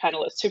previous two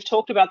panelists who've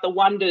talked about the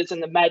wonders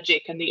and the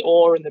magic and the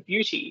awe and the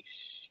beauty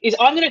is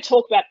I'm going to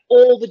talk about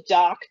all the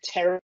dark,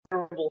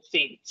 terrible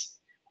things.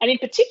 And in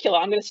particular,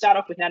 I'm going to start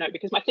off with nano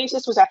because my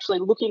thesis was actually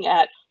looking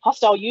at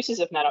hostile uses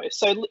of nano.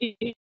 So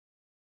if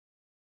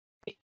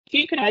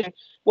you can imagine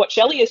what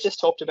Shelley has just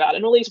talked about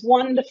and all these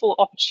wonderful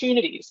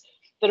opportunities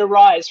that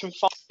arise from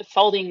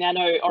folding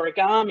nano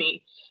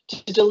origami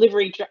to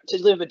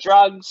deliver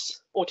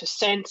drugs, or to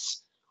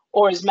sense,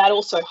 or as Matt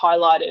also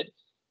highlighted,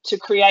 to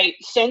create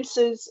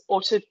sensors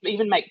or to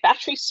even make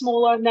batteries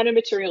smaller.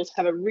 Nanomaterials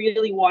have a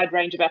really wide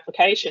range of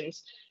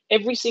applications.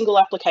 Every single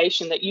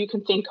application that you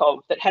can think of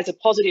that has a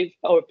positive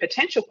or a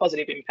potential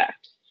positive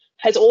impact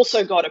has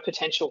also got a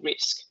potential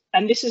risk.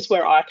 And this is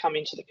where I come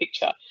into the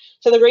picture.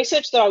 So the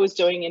research that I was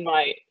doing in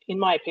my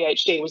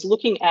PhD was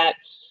looking at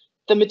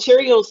the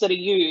materials that are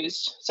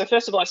used. So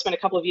first of all, I spent a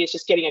couple of years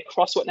just getting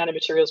across what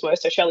nanomaterials were.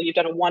 So Shelley, you've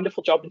done a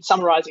wonderful job in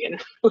summarising it in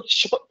a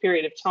short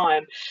period of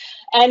time.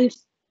 And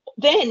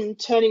then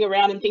turning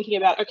around and thinking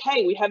about,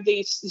 okay, we have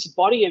this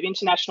body of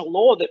international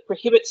law that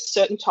prohibits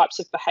certain types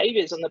of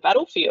behaviours on the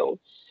battlefield.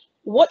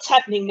 What's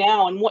happening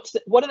now, and what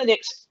are the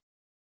next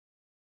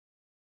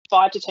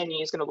 5 to 10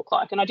 years going to look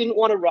like? And I didn't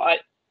want to write,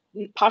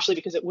 partially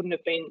because it wouldn't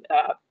have been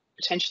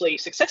potentially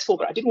successful,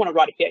 but I didn't want to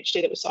write a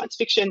PhD that was science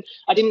fiction.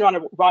 I didn't want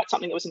to write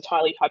something that was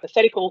entirely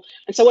hypothetical.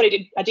 And so what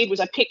I did was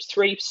I picked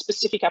 3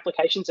 specific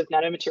applications of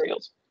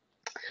nanomaterials.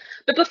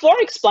 But before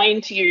I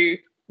explain to you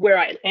where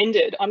I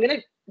ended, I'm going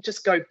to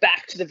just go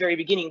back to the very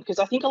beginning, because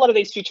I think a lot of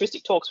these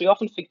futuristic talks, we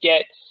often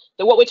forget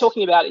that what we're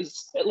talking about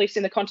is, at least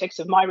in the context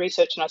of my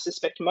research, and I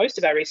suspect most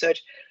of our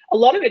research, a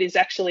lot of it is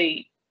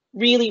actually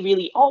really,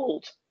 really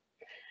old.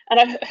 And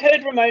I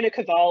heard Ramona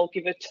Caval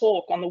give a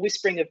talk on the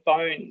whispering of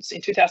bones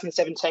in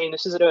 2017.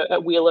 This is at a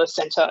Wheeler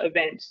Centre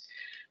event,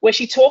 where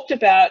she talked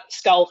about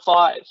Skull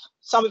 5.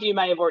 Some of you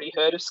may have already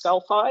heard of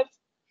Skull 5.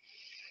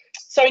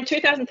 So in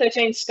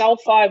 2013, Skull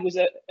 5 was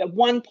a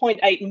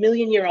 1.8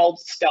 million year old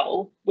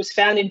skull, was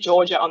found in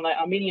Georgia on the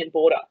Armenian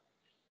border.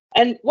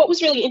 And what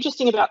was really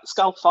interesting about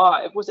Skull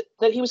 5 was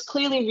that he was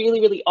clearly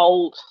really, really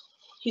old.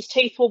 His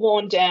teeth were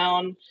worn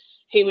down.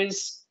 He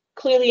was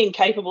clearly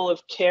incapable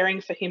of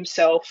caring for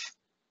himself.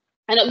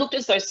 And it looked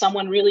as though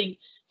someone really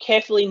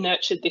carefully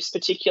nurtured this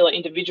particular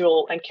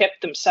individual and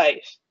kept them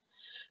safe.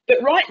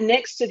 But right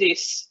next to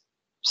this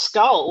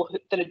skull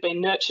that had been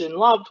nurtured and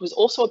loved was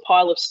also a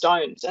pile of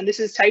stones. And this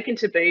is taken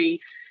to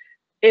be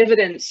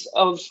evidence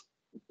of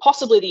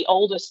possibly the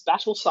oldest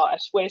battle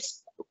site, where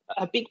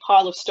a big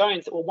pile of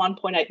stones that were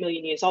 1.8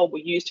 million years old were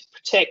used to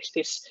protect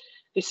this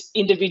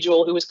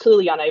individual who was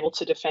clearly unable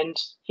to defend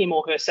him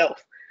or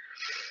herself.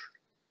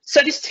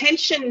 So this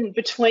tension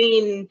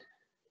between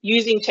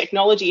using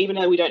technology, even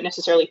though we don't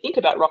necessarily think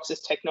about rocks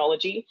as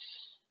technology,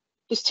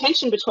 this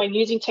tension between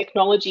using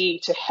technology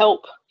to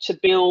help to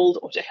build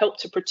or to help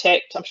to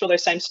protect, I'm sure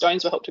those same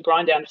stones will help to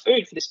grind down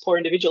food for this poor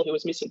individual who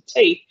was missing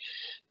teeth,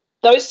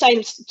 those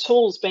same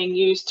tools being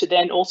used to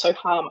then also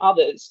harm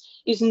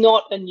others is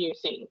not a new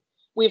thing.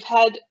 We've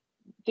had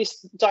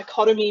this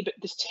dichotomy, but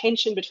this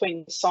tension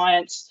between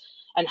science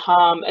and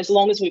harm as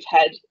long as we've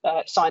had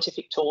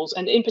scientific tools.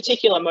 And in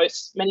particular,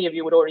 many of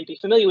you would already be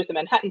familiar with the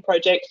Manhattan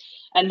Project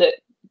and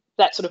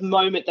that sort of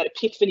moment, that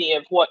epiphany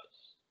of what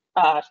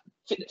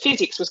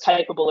physics was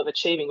capable of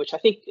achieving, which I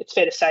think it's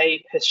fair to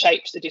say has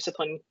shaped the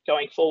discipline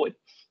going forward.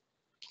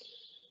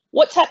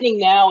 What's happening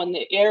now, and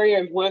the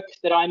area of work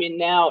that I'm in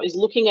now, is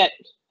looking at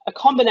a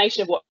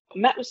combination of what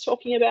Matt was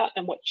talking about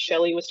and what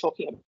Shelley was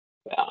talking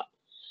about.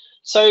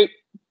 So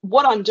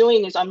what I'm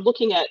doing is I'm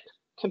looking at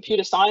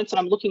computer science, and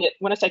I'm looking at,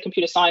 when I say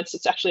computer science,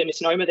 it's actually a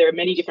misnomer. There are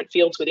many different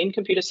fields within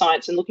computer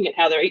science, and looking at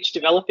how they're each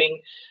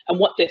developing and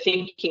what they're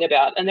thinking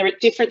about. And they're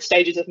at different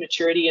stages of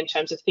maturity in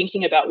terms of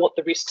thinking about what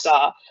the risks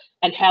are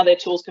and how their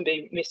tools can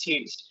be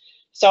misused.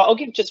 So I'll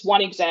give just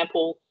one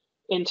example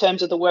in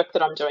terms of the work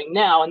that I'm doing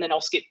now, and then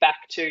I'll skip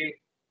back to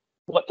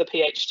what the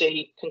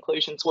PhD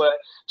conclusions were,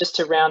 just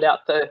to round out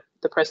the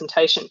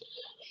presentation.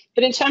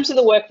 But in terms of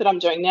the work that I'm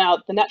doing now,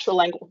 the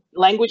natural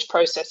language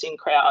processing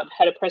crowd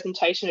had a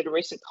presentation at a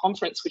recent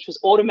conference, which was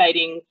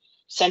automating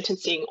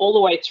sentencing all the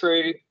way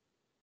through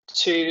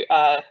to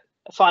a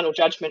final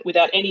judgment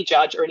without any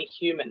judge or any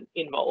human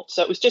involved.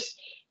 So it was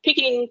just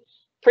picking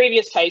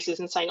previous cases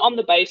and saying, on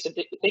the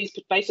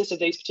basis of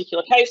these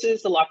particular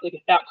cases, the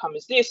likely outcome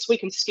is this. We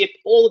can skip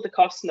all of the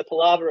costs and the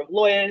palaver of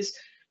lawyers.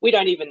 We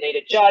don't even need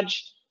a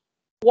judge.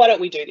 Why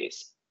don't we do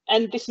this?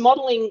 And this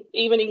modelling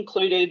even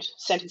included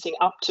sentencing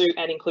up to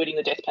and including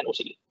the death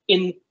penalty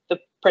in the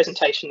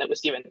presentation that was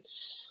given.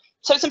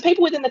 So some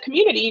people within the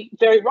community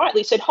very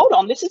rightly said, hold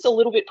on, this is a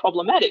little bit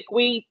problematic.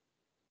 We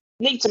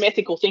need some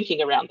ethical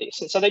thinking around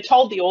this. And so they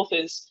told the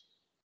authors,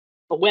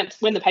 or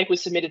when the paper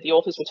was submitted, the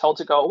authors were told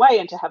to go away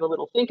and to have a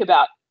little think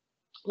about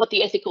what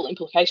the ethical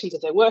implications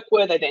of their work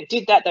were. They then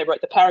did that, they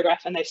wrote the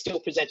paragraph, and they still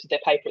presented their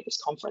paper at this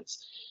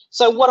conference.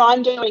 So what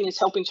I'm doing is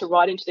helping to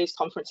write into these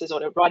conferences, or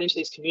to write into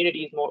these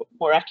communities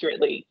more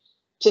accurately,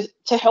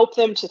 to help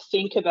them to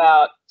think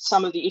about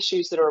some of the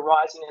issues that are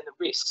arising and the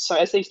risks. So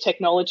as these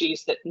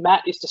technologies that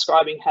Matt is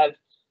describing have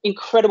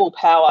incredible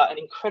power and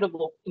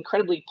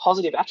incredibly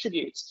positive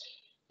attributes,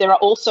 there are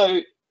also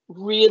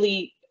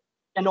really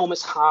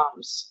enormous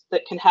harms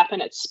that can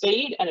happen at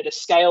speed and at a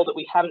scale that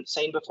we haven't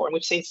seen before. And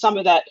we've seen some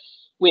of that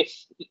with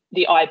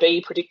the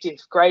IB predictive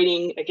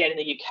grading, again in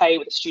the UK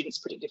with the students'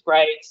 predictive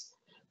grades.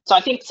 So I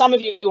think some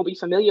of you will be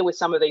familiar with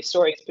some of these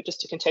stories, but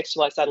just to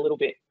contextualize that a little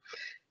bit.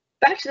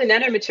 Back to the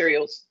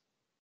nanomaterials.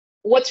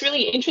 What's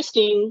really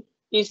interesting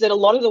is that a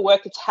lot of the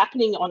work that's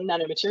happening on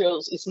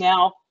nanomaterials is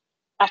now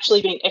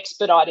actually being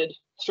expedited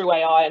through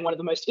AI. And one of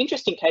the most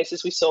interesting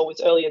cases we saw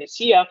was earlier this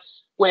year,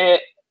 where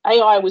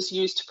AI was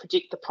used to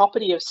predict the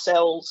property of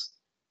cells,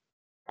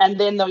 and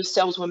then those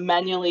cells were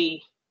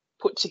manually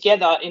put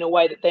together in a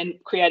way that then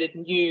created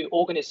new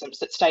organisms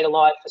that stayed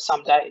alive for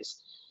some days.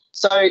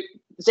 So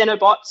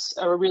xenobots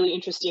are a really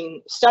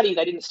interesting study.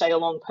 They didn't stay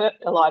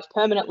alive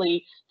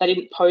permanently. They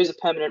didn't pose a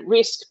permanent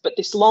risk. But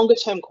this longer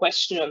term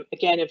question of,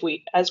 again,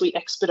 as we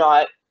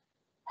expedite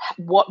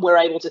what we're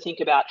able to think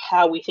about,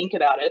 how we think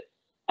about it,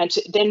 and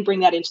to then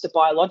bring that into the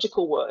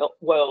biological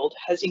world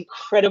has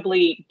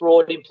incredibly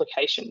broad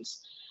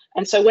implications.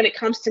 And so when it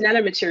comes to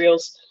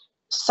nanomaterials,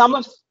 some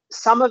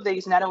of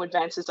these nano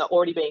advances are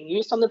already being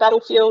used on the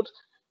battlefield.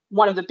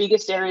 One of the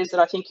biggest areas that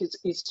I think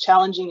is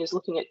challenging is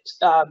looking at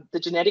the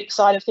genetic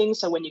side of things.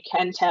 So when you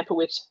can tamper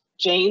with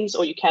genes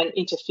or you can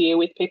interfere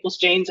with people's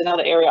genes.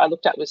 Another area I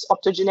looked at was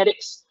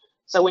optogenetics.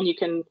 So when you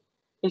can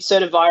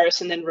insert a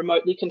virus and then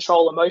remotely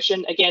control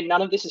emotion. Again,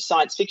 none of this is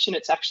science fiction.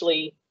 It's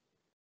actually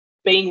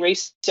being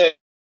researched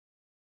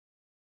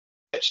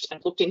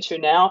and looked into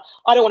now.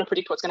 I don't want to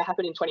predict what's going to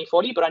happen in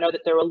 2040, but I know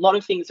that there are a lot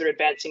of things that are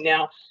advancing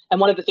now. And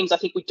one of the things I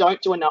think we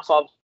don't do enough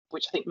of,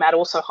 which I think Matt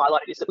also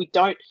highlighted, is that we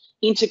don't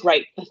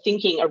integrate the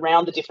thinking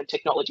around the different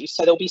technologies.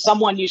 So there'll be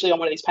someone usually on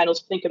one of these panels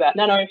who think about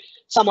nano,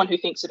 someone who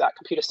thinks about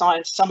computer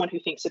science, someone who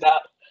thinks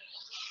about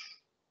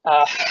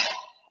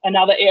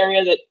another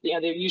area that,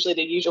 they're usually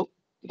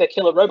the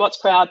killer robots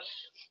crowd.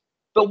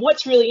 But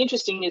what's really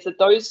interesting is that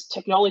those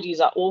technologies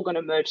are all going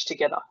to merge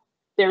together.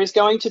 There is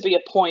going to be a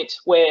point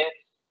where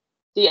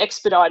the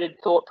expedited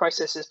thought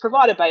processes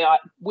provided by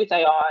with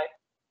AI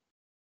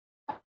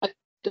are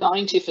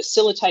going to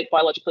facilitate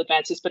biological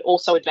advances, but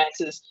also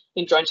advances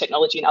in drone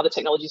technology and other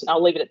technologies. And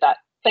I'll leave it at that.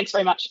 Thanks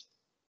very much.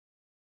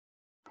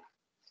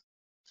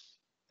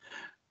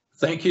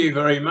 Thank you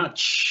very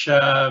much.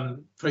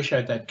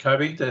 Appreciate that,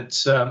 Kobi.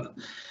 That's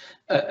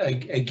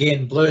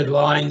again, blurred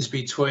lines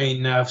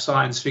between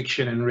science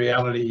fiction and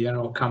reality, and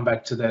I'll come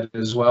back to that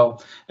as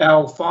well.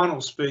 Our final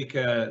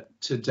speaker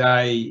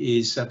today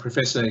is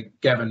Professor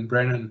Gavin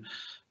Brennan,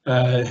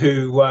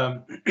 who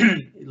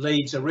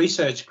leads a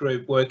research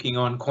group working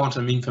on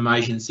quantum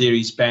information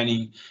theory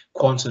spanning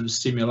quantum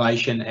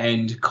stimulation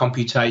and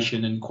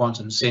computation and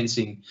quantum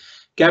sensing.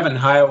 Gavin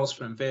hails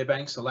from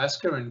Fairbanks,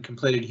 Alaska, and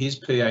completed his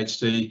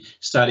PhD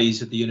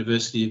studies at the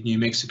University of New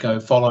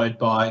Mexico, followed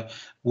by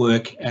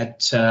work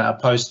at a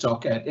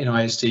postdoc at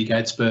NIST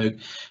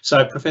Gatesburg.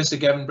 So, Professor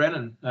Gavin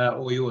Brennan,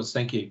 all yours.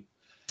 Thank you.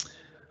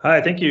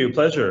 Hi, thank you.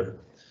 Pleasure.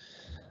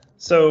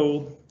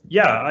 So,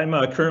 yeah, I'm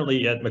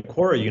currently at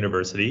Macquarie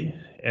University,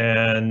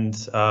 and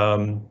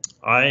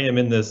I am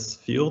in this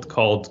field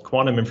called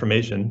quantum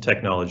information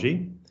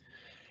technology.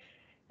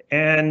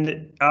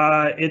 And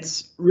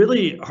it's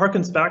really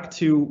harkens back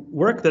to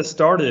work that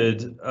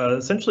started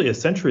essentially a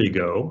century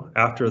ago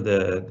after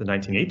the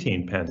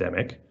 1918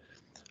 pandemic,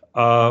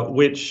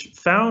 which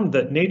found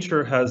that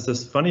nature has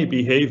this funny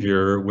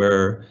behavior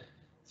where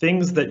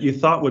things that you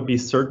thought would be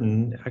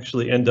certain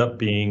actually end up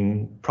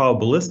being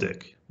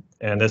probabilistic.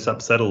 And this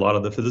upset a lot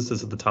of the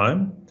physicists at the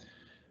time,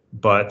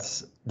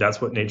 but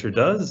that's what nature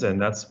does,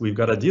 and we've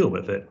got to deal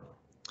with it.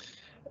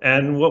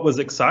 And what was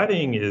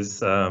exciting is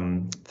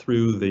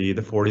through the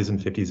 40s and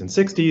 50s and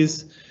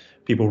 60s,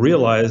 people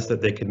realized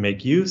that they could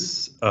make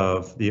use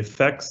of the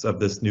effects of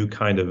this new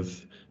kind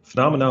of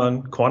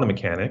phenomenon, quantum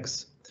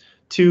mechanics,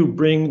 to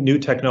bring new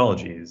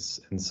technologies.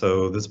 And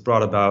so this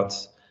brought about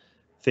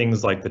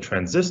things like the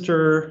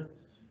transistor,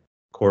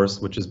 of course,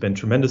 which has been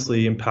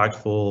tremendously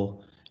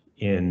impactful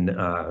in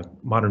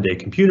modern day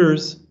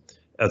computers,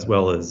 as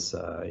well as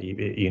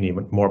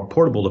even more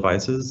portable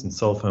devices and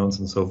cell phones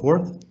and so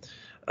forth.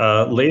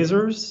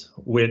 Lasers,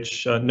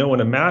 which no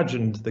one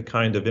imagined the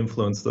kind of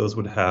influence those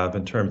would have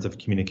in terms of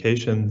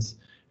communications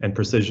and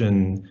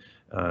precision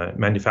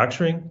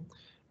manufacturing,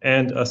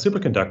 and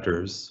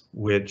superconductors,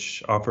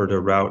 which offered a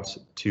route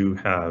to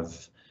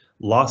have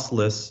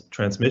lossless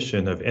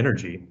transmission of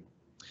energy,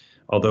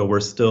 although we're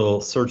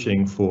still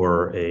searching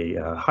for a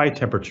high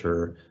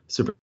temperature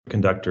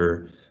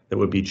superconductor that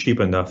would be cheap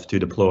enough to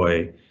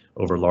deploy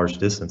over large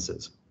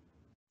distances.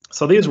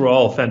 So these were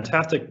all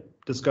fantastic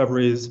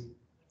discoveries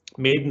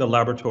made in the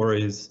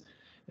laboratories,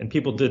 and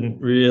people didn't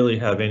really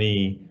have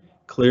any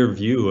clear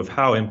view of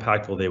how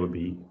impactful they would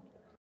be.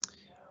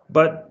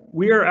 But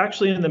we are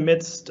actually in the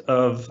midst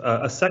of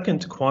a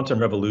second quantum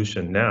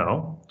revolution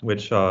now,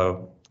 which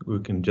we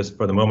can just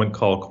for the moment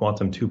call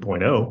quantum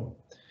 2.0.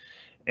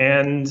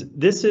 And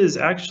this is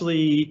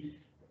actually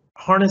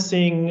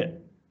harnessing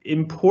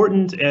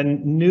important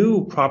and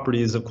new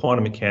properties of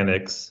quantum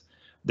mechanics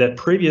that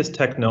previous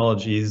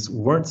technologies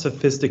weren't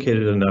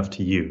sophisticated enough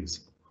to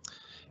use.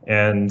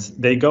 And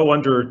they go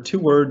under two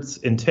words,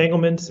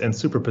 entanglement and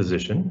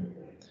superposition.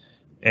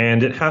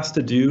 And it has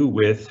to do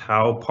with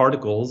how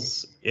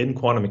particles in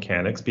quantum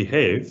mechanics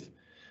behave.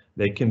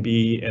 They can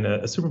be in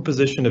a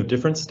superposition of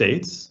different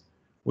states,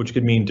 which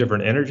could mean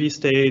different energy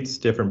states,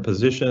 different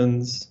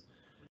positions,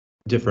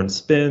 different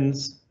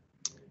spins.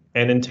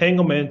 And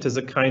entanglement is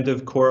a kind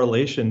of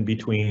correlation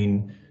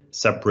between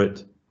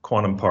separate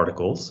quantum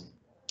particles.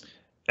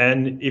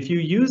 And if you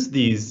use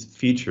these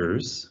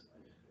features,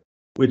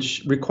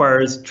 which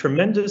requires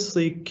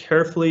tremendously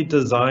carefully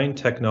designed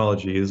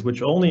technologies,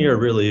 which only are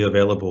really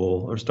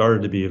available or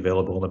started to be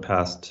available in the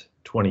past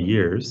 20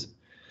 years,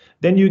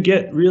 then you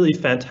get really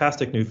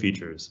fantastic new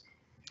features.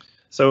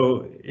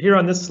 So here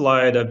on this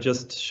slide, I've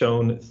just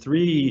shown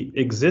 3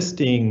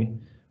 existing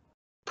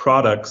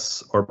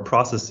products or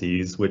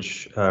processes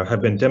which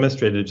have been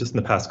demonstrated just in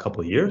the past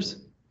couple of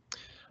years.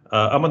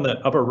 Up on the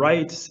upper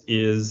right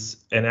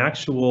is an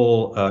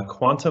actual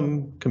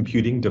quantum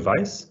computing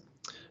device.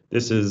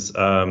 This is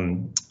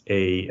a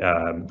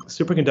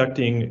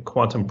superconducting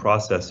quantum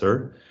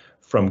processor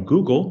from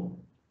Google.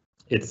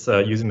 It's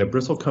using the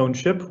bristlecone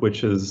chip,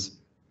 which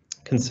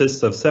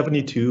consists of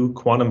 72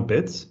 quantum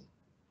bits,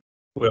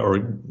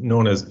 or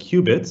known as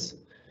qubits.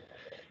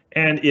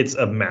 And it's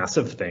a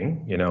massive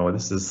thing. You know,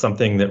 this is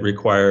something that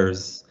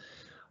requires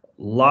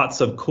lots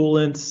of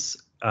coolants,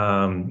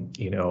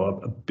 you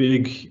know, a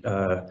big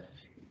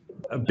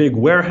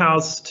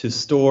warehouse to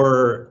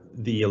store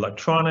the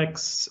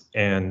electronics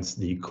and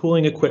the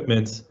cooling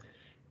equipment,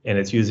 and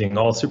it's using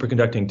all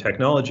superconducting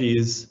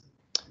technologies.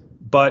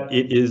 But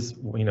it is,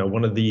 you know,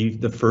 one of the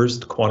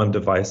first quantum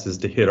devices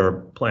to hit our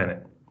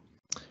planet.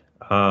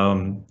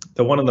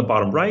 The one on the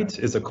bottom right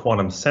is a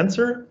quantum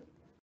sensor.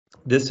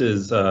 This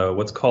is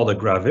what's called a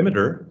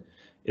gravimeter.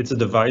 It's a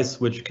device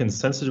which can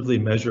sensitively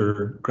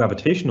measure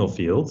gravitational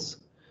fields,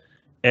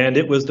 and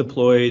it was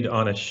deployed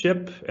on a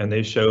ship, and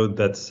they showed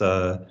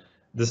that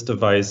this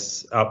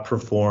device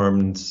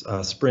outperformed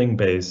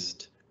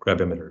spring-based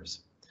gravimeters.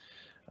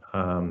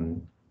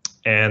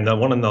 And the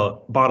one on the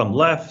bottom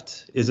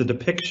left is a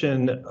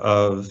depiction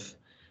of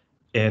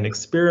an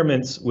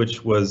experiment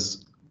which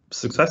was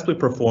successfully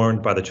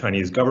performed by the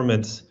Chinese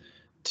government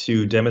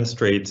to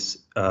demonstrate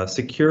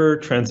secure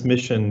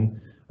transmission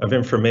of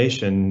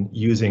information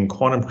using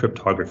quantum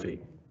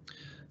cryptography.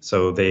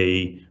 So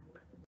they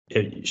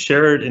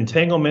shared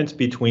entanglement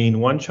between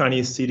one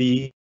Chinese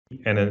city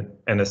and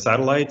a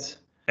satellite,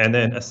 and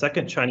then a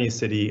second Chinese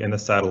city and a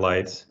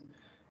satellite.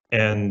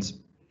 And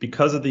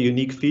because of the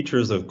unique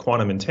features of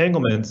quantum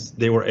entanglements,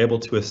 they were able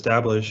to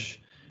establish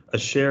a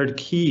shared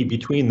key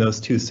between those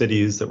 2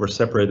 cities that were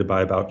separated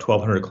by about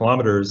 1,200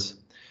 kilometers,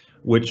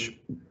 which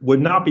would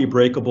not be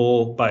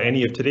breakable by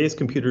any of today's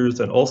computers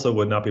and also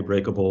would not be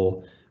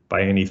breakable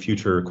by any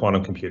future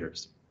quantum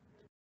computers.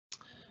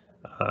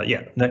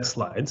 Yeah, next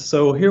slide.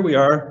 So here we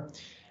are.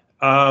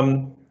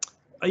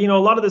 You know,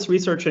 a lot of this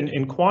research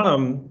in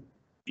quantum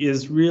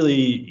is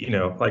really, you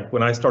know, like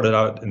when I started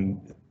out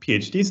in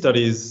PhD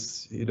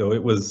studies, you know,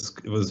 it was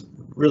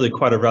really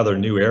quite a rather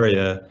new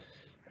area.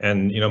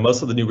 And, you know,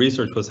 most of the new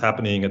research was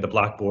happening at the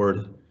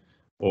blackboard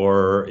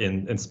or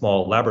in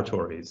small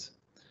laboratories.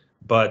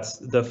 But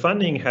the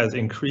funding has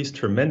increased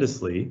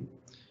tremendously.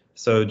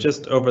 So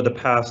just over the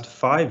past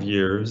 5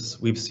 years,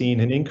 we've seen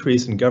an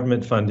increase in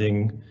government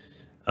funding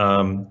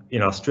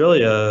in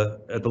Australia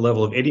at the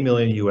level of $80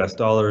 million US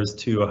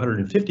to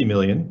 150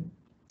 million.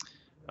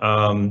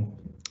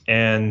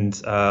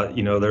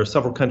 You know, there are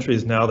several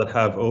countries now that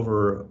have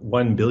over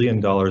 $1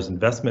 billion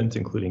investment,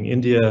 including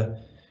India,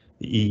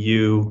 the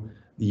EU,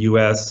 the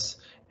US,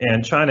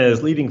 and China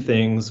is leading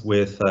things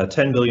with a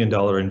 $10 billion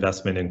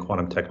investment in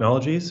quantum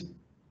technologies.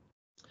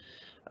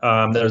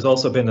 There's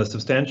also been a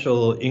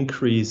substantial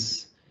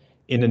increase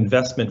in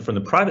investment from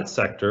the private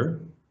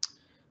sector.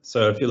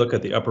 So if you look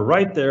at the upper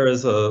right, there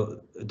is a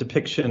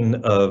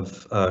depiction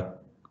of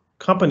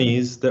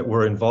companies that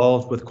were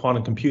involved with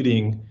quantum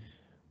computing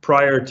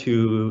prior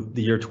to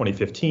the year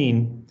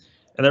 2015.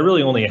 And there are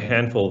really only a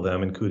handful of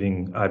them,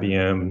 including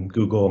IBM,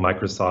 Google,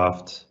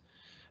 Microsoft,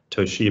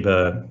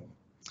 Toshiba,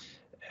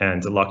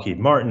 and Lockheed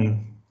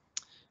Martin,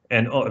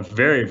 and a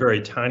very,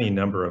 very tiny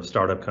number of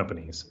startup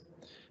companies.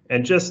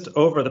 And just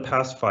over the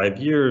past 5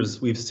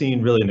 years, we've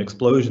seen really an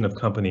explosion of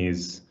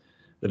companies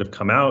that have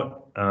come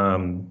out.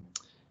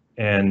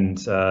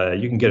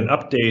 You can get an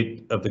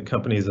update of the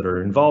companies that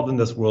are involved in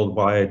this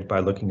worldwide by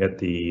looking at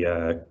the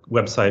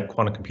website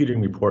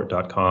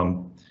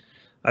quantumcomputingreport.com.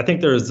 I think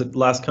there's,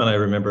 last count I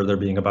remember, there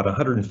being about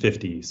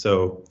 150.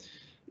 So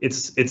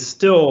it's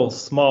still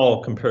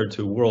small compared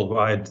to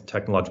worldwide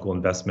technological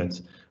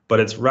investment, but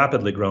it's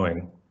rapidly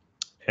growing.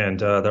 And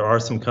there are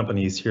some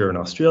companies here in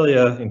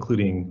Australia,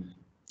 including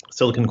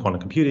Silicon Quantum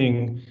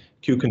Computing,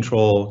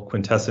 Q-Control,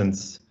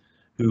 Quintessence,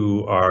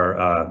 who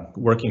are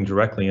working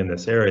directly in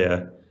this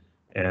area.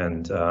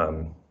 And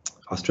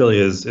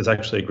Australia is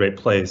actually a great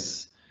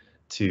place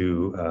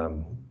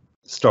to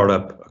start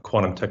up a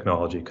quantum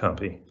technology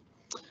company.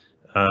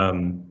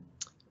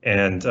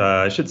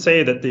 I should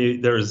say that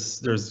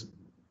there's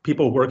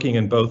people working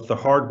in both the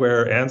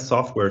hardware and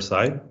software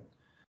side.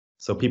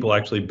 So people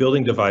actually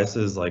building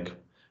devices like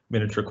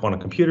miniature quantum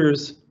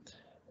computers,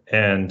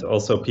 and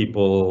also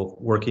people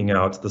working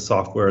out the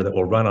software that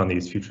will run on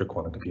these future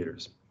quantum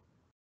computers.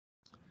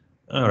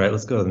 All right,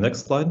 let's go to the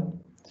next slide.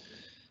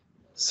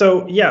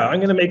 So yeah, I'm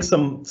going to make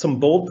some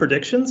bold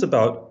predictions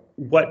about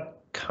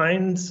what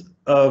kinds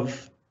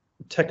of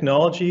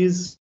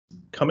technologies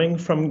coming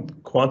from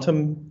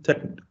quantum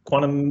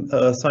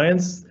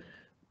science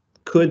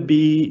could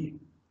be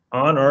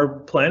on our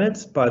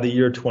planet by the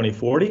year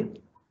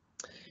 2040.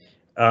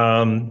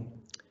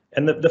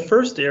 And the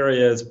first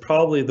area is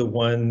probably the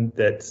one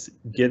that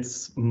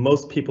gets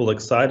most people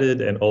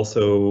excited and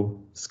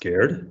also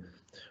scared,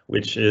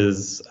 which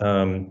is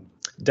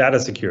data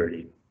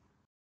security.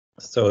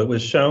 So it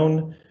was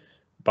shown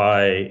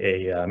by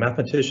a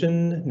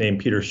mathematician named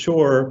Peter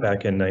Shor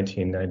back in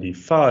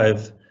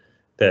 1995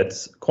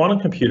 that quantum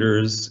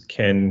computers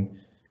can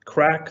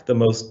crack the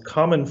most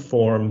common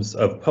forms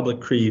of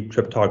public key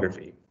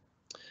cryptography.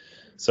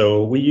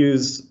 So we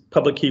use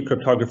public key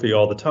cryptography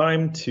all the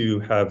time to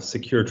have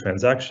secure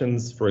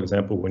transactions. For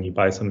example, when you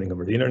buy something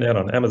over the internet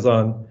on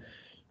Amazon,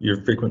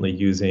 you're frequently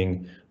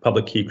using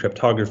public key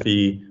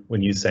cryptography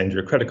when you send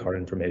your credit card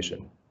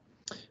information.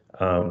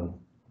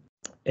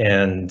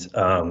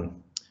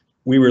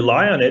 We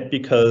rely on it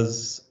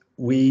because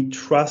we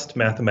trust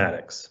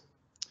mathematics.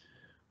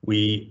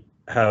 We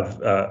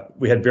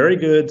had very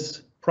good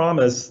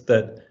promise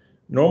that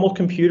normal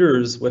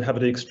computers would have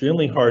an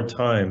extremely hard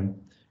time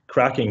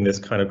cracking this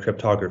kind of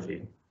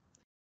cryptography.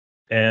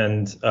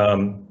 And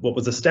what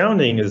was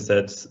astounding is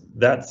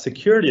that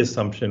security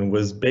assumption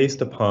was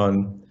based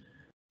upon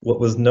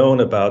what was known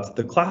about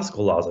the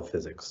classical laws of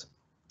physics.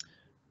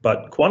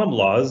 But quantum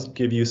laws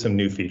give you some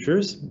new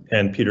features,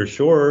 and Peter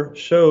Shor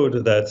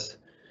showed that,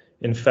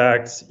 in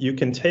fact, you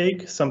can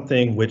take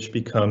something which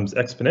becomes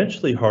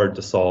exponentially hard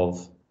to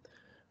solve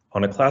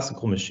on a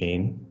classical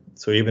machine.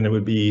 So even it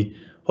would be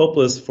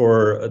hopeless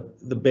for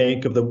the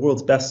bank of the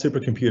world's best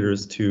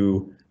supercomputers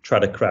to try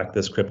to crack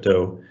this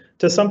crypto,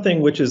 to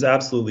something which is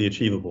absolutely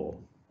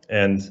achievable.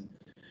 And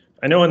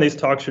I know in these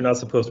talks you're not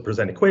supposed to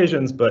present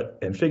equations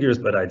and figures,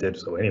 but I did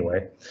so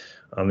anyway.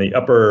 On the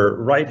upper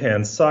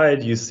right-hand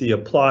side, you see a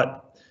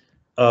plot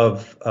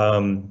of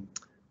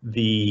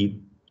the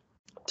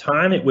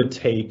time it would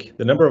take,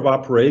 the number of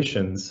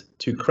operations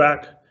to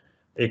crack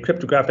a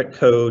cryptographic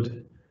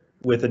code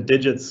with the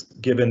digits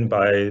given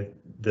by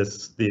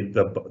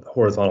the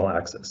horizontal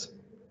axis.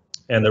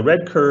 And the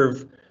red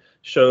curve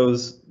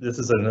shows, this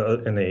is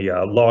in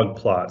a log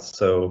plot.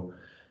 So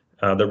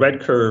the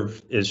red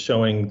curve is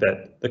showing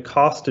that the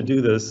cost to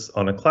do this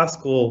on a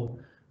classical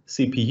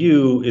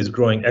CPU is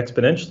growing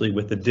exponentially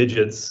with the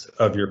digits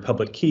of your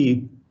public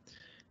key.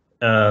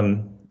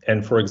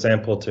 And for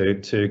example,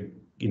 to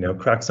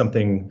crack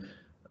something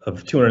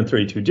of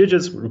 232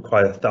 digits would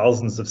require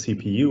thousands of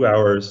CPU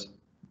hours,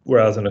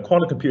 whereas in a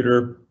quantum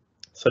computer,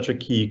 such a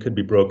key could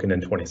be broken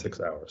in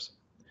 26 hours.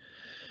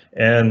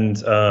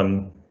 And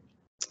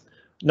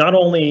not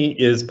only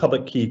is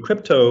public key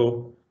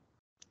crypto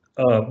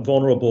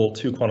vulnerable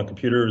to quantum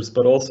computers,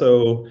 but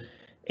also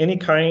any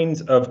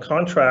kind of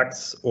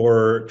contracts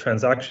or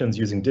transactions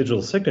using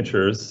digital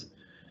signatures,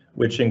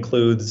 which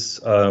includes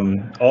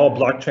all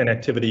blockchain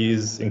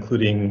activities,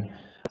 including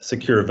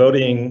secure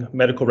voting,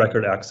 medical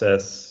record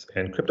access,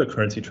 and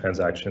cryptocurrency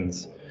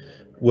transactions,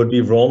 would be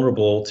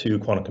vulnerable to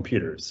quantum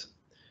computers.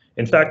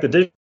 In fact, the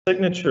digital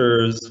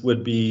signatures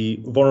would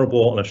be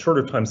vulnerable on a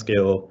shorter time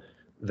scale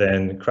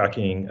than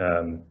cracking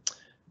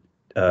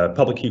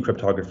public key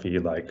cryptography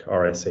like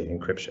RSA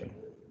encryption.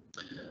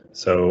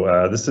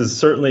 So this has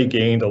certainly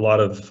gained a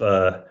lot of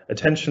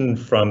attention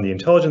from the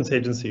intelligence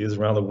agencies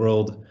around the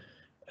world,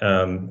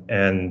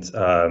 and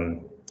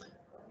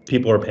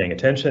people are paying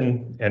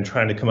attention and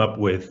trying to come up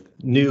with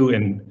new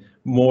and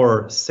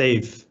more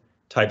safe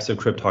types of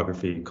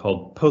cryptography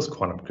called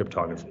post-quantum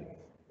cryptography.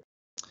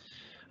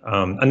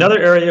 Another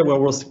area where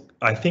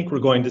I think we're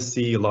going to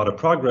see a lot of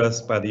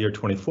progress by the year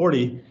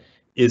 2040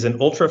 is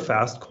in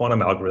ultra-fast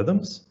quantum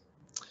algorithms.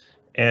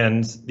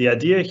 And the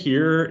idea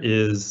here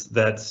is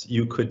that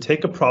you could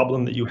take a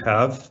problem that you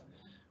have,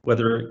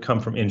 whether it come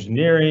from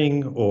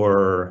engineering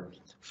or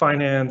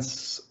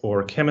finance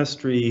or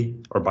chemistry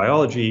or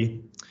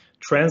biology,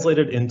 translate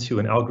it into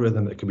an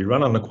algorithm that could be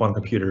run on a quantum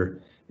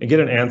computer and get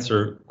an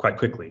answer quite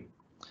quickly.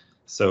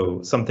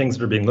 So some things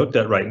that are being looked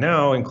at right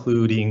now,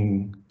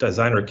 including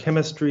designer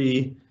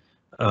chemistry,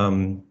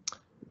 better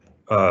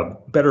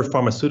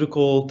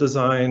pharmaceutical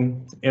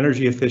design,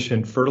 energy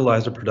efficient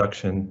fertilizer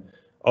production,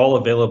 all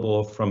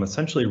available from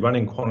essentially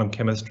running quantum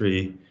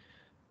chemistry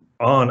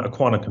on a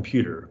quantum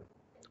computer,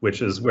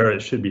 which is where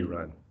it should be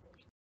run.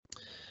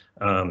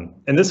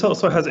 And this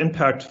also has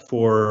impact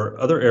for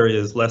other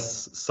areas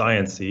less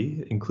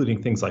sciencey,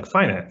 including things like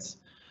finance.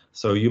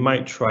 So you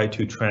might try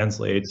to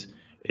translate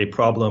a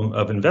problem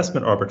of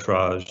investment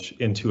arbitrage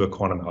into a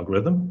quantum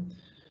algorithm,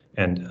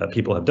 and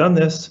people have done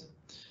this.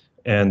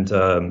 And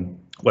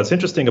what's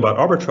interesting about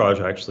arbitrage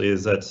actually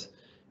is that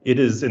it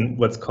is in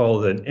what's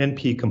called an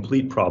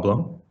NP-complete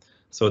problem.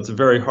 So it's a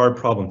very hard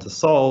problem to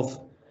solve,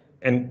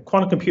 and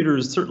quantum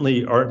computers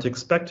certainly aren't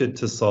expected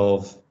to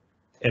solve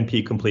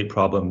NP-complete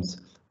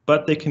problems,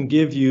 but they can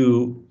give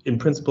you, in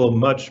principle,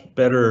 much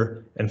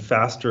better and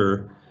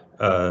faster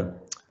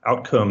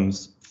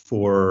outcomes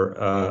for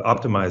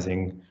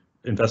optimizing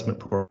investment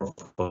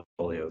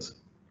portfolios.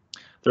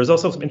 There's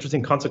also some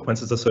interesting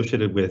consequences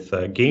associated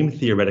with game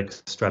theoretic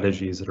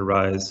strategies that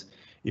arise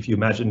if you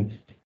imagine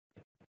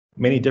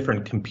many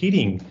different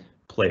competing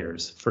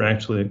players,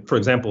 for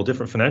example,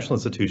 different financial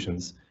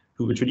institutions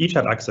which would each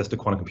have access to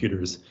quantum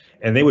computers,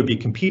 and they would be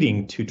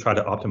competing to try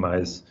to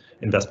optimize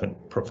investment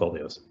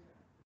portfolios.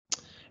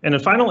 And a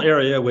final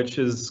area, which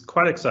is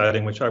quite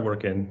exciting, which I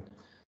work in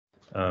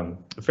a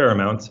fair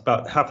amount,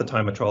 about half the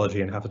time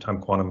metrology and half the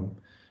time quantum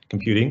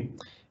computing,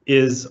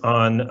 is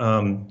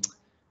on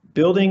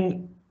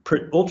building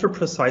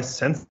ultra-precise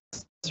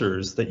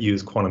sensors that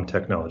use quantum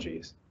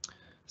technologies.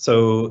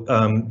 So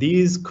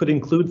these could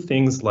include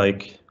things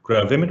like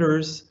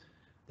gravimeters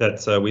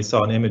that we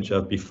saw an image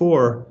of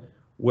before,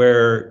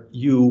 where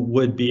you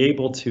would be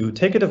able to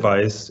take a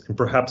device and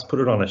perhaps put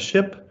it on a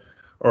ship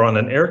or on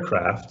an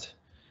aircraft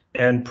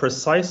and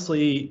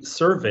precisely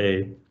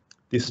survey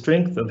the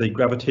strength of the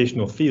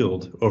gravitational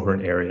field over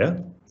an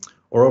area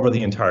or over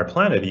the entire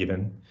planet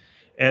even.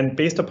 And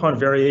based upon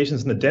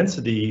variations in the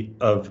density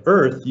of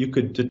Earth, you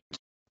could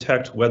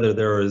detect whether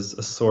there is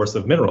a source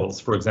of minerals,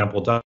 for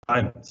example,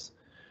 diamonds.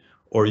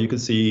 Or you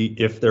could see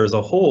if there's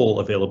a hole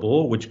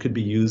available, which could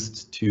be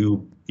used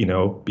to,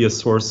 be a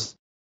source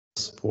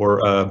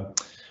for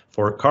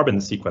carbon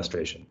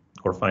sequestration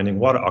or finding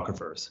water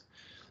aquifers.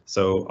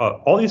 So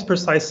all these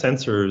precise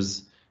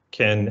sensors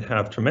can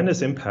have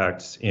tremendous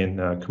impacts in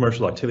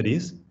commercial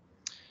activities.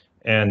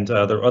 And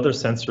there are other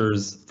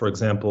sensors, for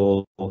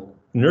example,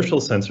 inertial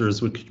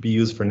sensors, which could be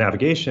used for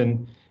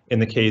navigation in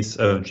the case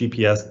of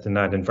GPS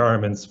denied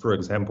environments, for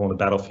example, in a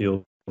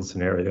battlefield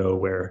scenario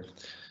where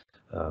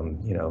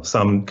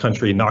some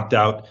country knocked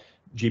out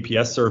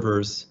GPS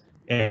servers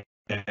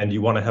and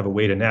you want to have a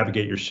way to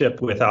navigate your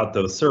ship without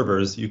those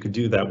servers, you could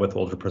do that with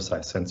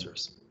ultra-precise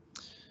sensors.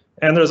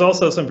 And there's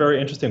also some very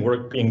interesting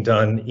work being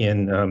done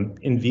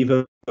in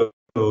vivo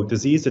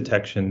disease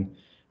detection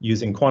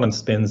using quantum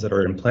spins that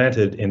are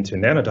implanted into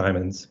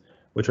nanodiamonds,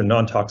 which are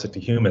non-toxic to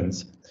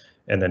humans,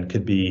 and then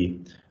could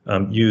be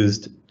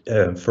used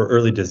for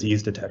early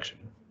disease detection.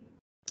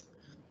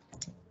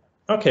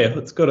 Okay,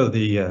 let's go to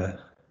the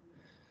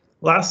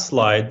last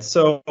slide.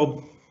 So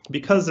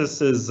because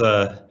this is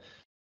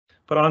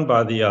put on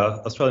by the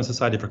Australian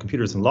Society for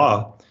Computers and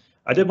Law,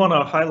 I did want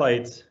to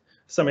highlight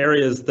some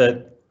areas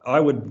that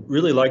I would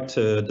really like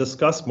to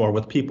discuss more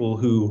with people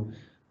who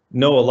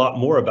know a lot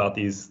more about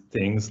these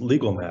things,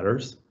 legal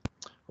matters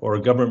or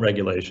government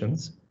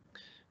regulations,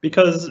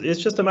 because it's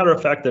just a matter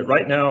of fact that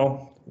right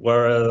now,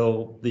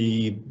 while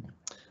the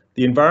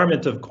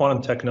environment of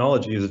quantum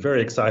technology is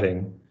very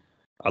exciting,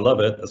 I love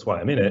it, that's why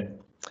I'm in it,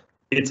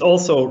 it's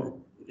also,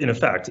 in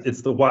effect,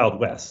 it's the Wild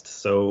West.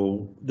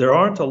 So there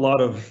aren't a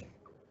lot of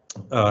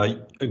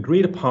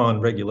agreed upon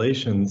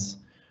regulations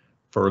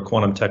for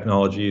quantum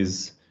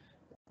technologies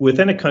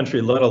within a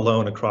country, let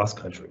alone across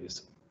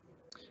countries.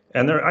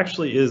 And there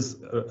actually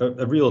is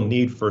a real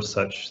need for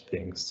such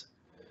things.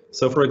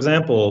 So for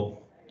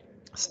example,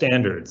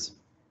 standards.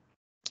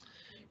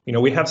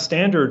 We have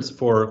standards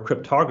for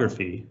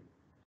cryptography,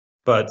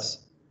 but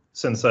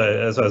since,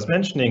 as I was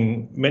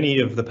mentioning, many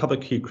of the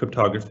public key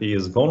cryptography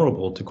is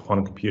vulnerable to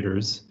quantum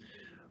computers,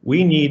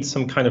 we need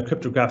some kind of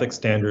cryptographic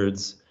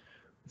standards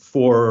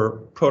for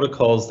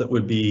protocols that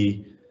would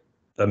be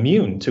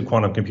immune to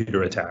quantum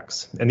computer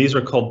attacks. And these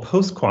are called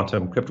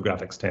post-quantum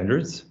cryptographic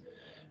standards.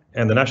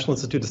 And the National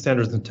Institute of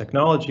Standards and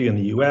Technology in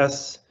the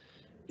US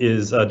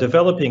is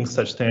developing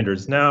such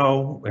standards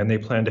now, and they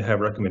plan to have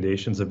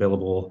recommendations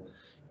available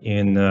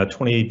in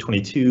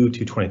 2022 to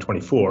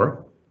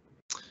 2024.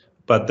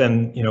 But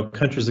then,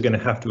 countries are going to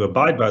have to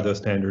abide by those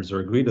standards or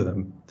agree to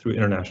them through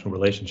international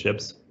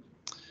relationships.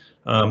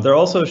 There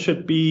also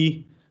should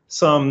be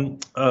some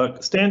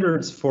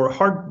standards for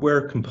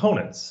hardware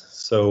components.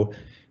 So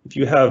if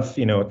you have,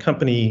 a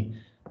company,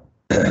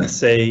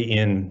 say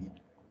in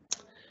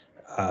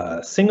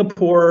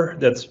Singapore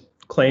that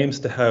claims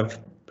to have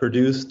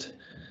produced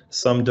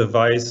some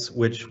device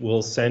which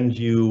will send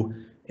you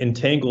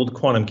entangled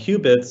quantum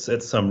qubits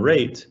at some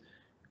rate,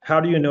 how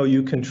do you know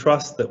you can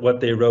trust that what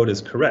they wrote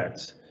is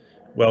correct?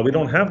 Well, we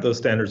don't have those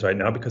standards right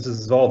now because this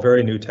is all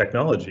very new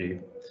technology,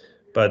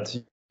 but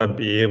you want to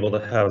be able to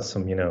have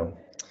some,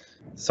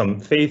 some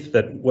faith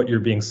that what you're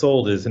being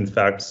sold is in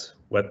fact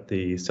what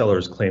the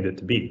sellers claimed it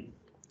to be.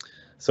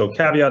 So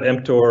caveat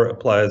emptor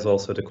applies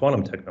also to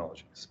quantum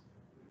technologies.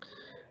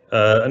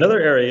 Another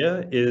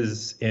area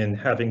is in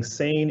having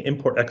sane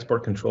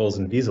import-export controls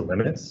and visa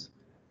limits.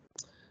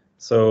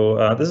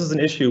 So this is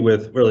an issue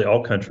with really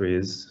all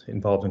countries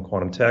involved in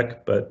quantum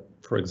tech, but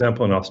for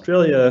example, in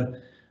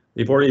Australia,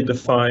 they've already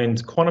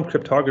defined quantum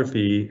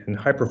cryptography and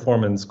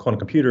high-performance quantum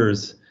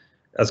computers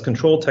as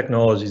controlled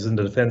technologies in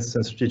the Defense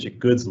and Strategic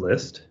Goods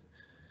list.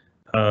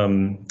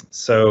 There's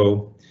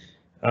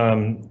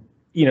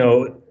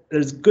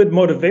good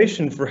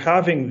motivation for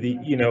having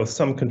the,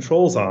 some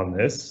controls on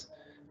this,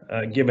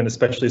 given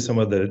especially some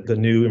of the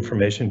new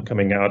information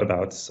coming out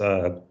about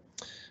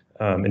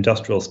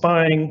industrial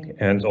spying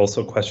and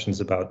also questions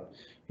about,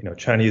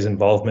 Chinese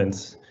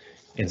involvement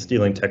in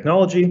stealing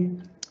technology.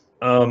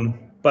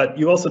 But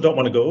you also don't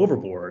want to go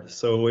overboard.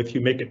 So if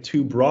you make it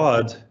too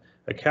broad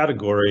a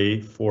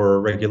category for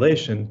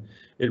regulation,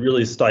 it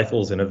really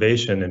stifles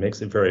innovation and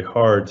makes it very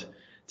hard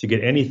to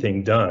get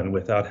anything done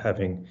without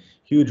having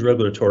huge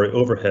regulatory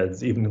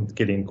overheads, even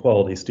getting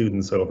quality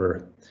students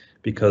over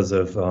because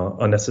of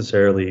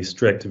unnecessarily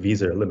strict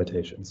visa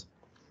limitations.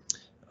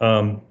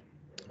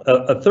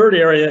 A third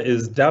area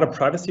is data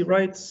privacy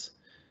rights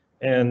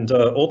and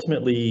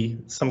ultimately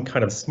some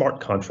kind of smart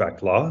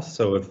contract law.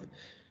 So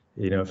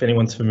if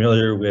anyone's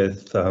familiar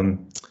with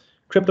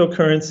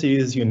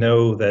cryptocurrencies, you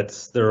know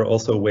that there are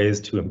also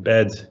ways to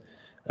embed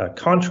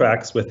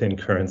contracts within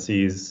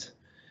currencies,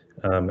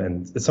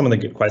 and some of them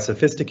get quite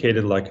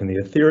sophisticated, like in the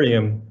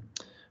Ethereum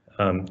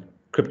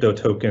crypto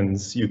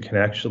tokens. You can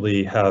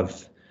actually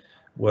have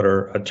what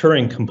are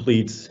Turing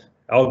complete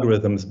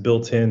algorithms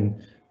built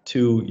in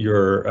to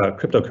your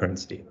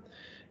cryptocurrency.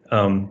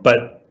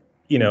 But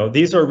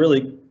these are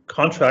really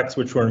contracts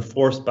which were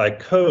enforced by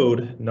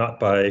code, not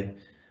by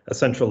a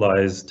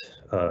centralized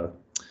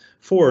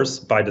force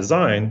by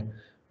design.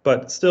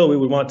 But still, we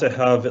would want to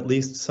have at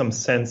least some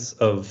sense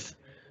of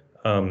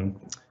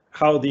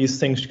how these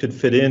things could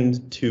fit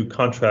into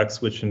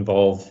contracts which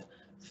involve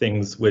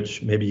things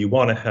which maybe you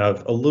want to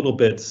have a little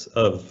bit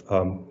of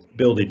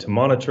ability to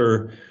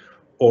monitor,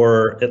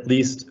 or at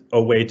least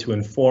a way to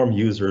inform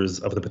users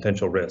of the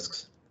potential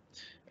risks.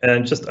 And I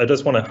just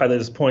want to highlight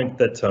this point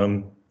that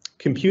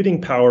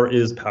computing power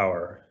is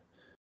power,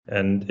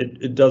 and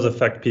it does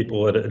affect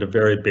people at a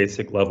very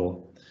basic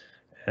level.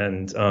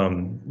 And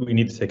we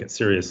need to take it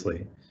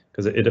seriously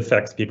because it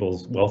affects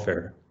people's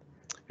welfare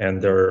and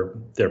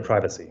their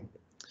privacy.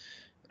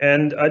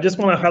 And I just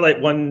want to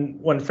highlight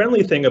one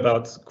friendly thing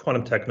about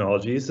quantum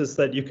technologies is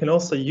that you can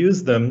also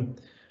use them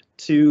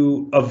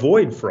to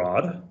avoid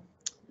fraud,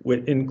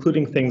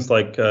 including things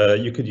like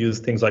you could use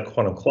things like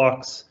quantum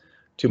clocks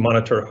to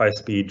monitor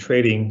high-speed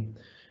trading,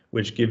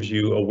 which gives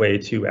you a way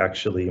to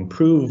actually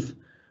improve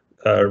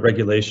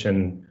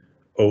regulation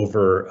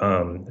over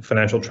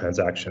financial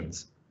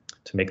transactions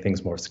to make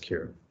things more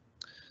secure.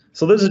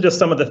 So those are just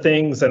some of the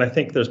things, and I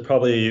think there's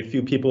probably a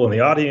few people in the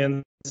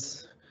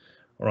audience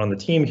or on the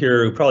team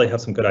here who probably have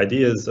some good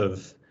ideas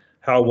of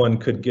how one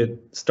could get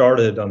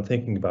started on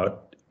thinking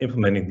about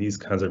implementing these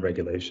kinds of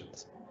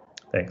regulations.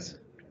 Thanks.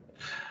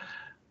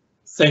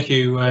 Thank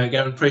you,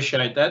 Gavin,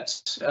 appreciate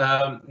that.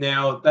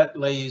 Now that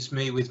leaves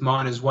me with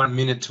minus 1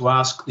 minute to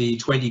ask the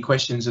 20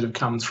 questions that have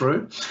come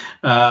through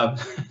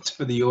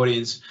for the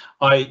audience.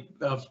 I've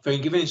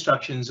been given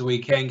instructions that we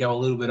can go a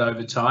little bit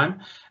over time.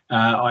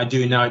 I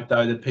do note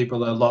though that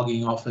people are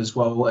logging off as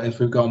well if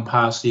we've gone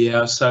past the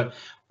hour. So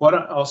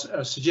I'll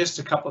suggest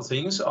a couple of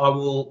things. I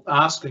will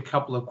ask a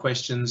couple of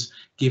questions,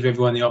 give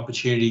everyone the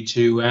opportunity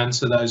to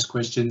answer those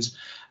questions.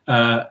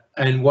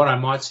 And what I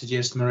might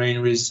suggest,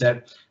 Marina, is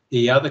that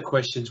the other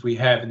questions we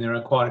have, and there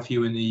are quite a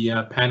few in the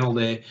panel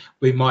there,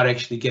 we might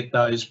actually get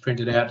those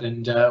printed out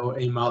and or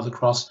emailed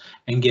across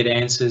and get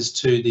answers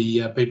to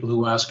the people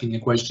who are asking the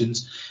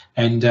questions,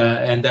 and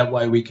that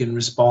way we can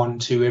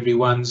respond to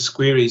everyone's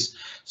queries.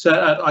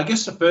 So I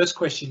guess the first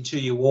question to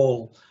you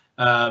all,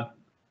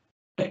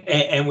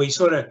 and we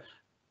sort of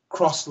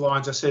crossed the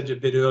lines. I said a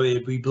bit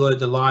earlier, we blurred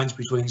the lines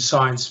between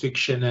science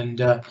fiction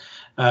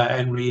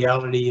and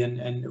reality,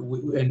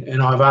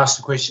 and I've asked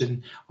the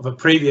question of a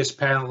previous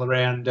panel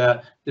around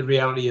the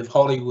reality of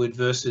Hollywood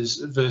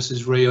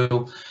versus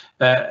real,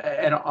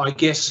 and I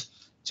guess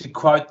to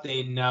quote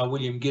then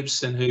William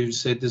Gibson, who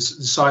said the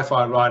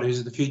sci-fi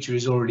writers, the future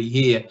is already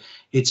here,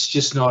 it's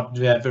just not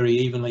very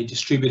evenly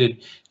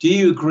distributed. Do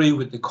you agree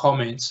with the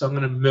comments? So I'm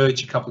going to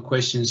merge a couple of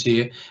questions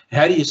here.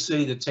 How do you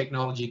see that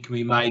technology can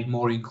be made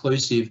more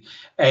inclusive,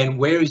 and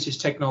where is this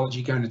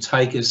technology going to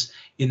take us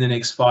in the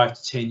next 5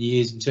 to 10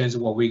 years in terms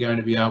of what we're going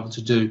to be able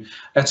to do?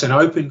 That's an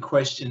open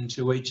question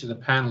to each of the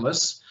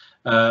panelists,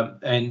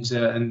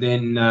 and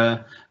then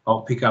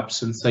I'll pick up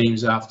some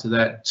themes after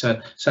that.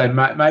 So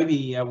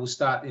maybe we'll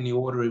start in the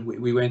order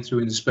we went through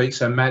in the speak.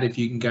 So Matt, if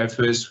you can go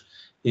first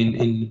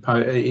in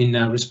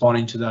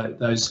responding to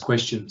those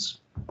questions.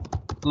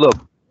 Look,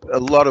 a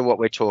lot of what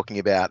we're talking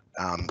about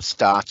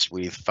starts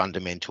with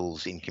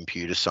fundamentals in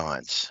computer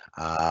science.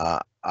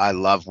 I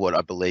love what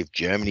I believe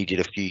Germany did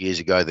a few years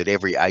ago, that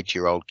every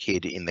 8-year-old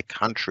kid in the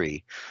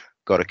country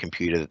got a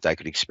computer that they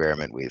could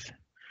experiment with.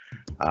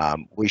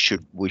 We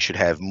should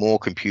have more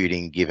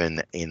computing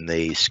given in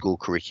the school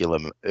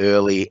curriculum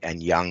early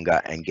and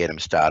younger, and get them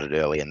started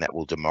early, and that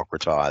will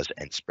democratize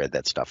and spread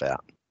that stuff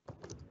out.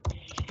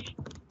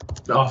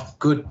 Oh,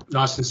 good,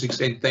 nice and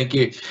succinct. Thank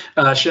you,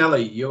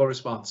 Shelley. Your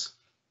response?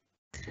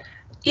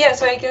 Yeah,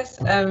 so I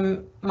guess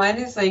mine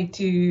is like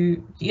to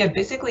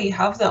basically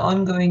have the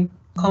ongoing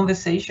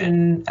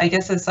conversation. I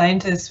guess as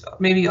scientists,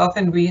 maybe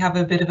often we have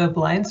a bit of a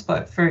blind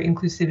spot for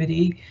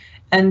inclusivity,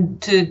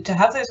 and to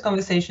have those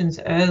conversations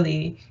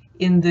early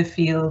in the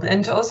field,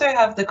 and to also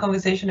have the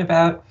conversation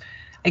about,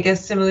 I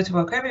guess similar to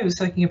what Kobi was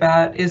talking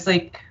about, is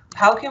like,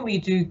 how can we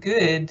do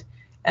good,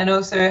 and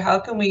also how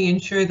can we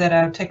ensure that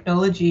our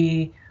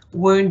technology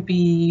won't be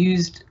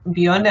used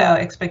beyond our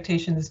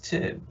expectations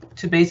to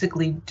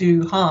basically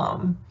do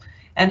harm,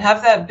 and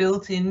have that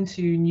built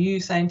into new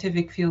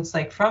scientific fields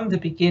like from the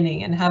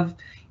beginning, and have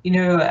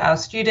our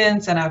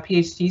students and our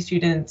PhD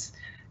students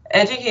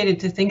educated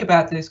to think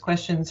about those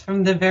questions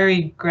from the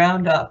very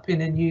ground up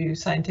in a new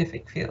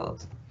scientific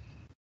field.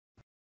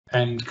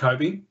 And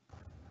Kobi?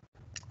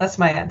 That's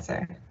my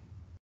answer.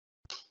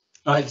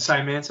 I had the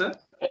same answer.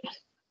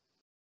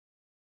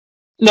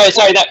 No,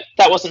 sorry,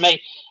 that wasn't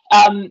me.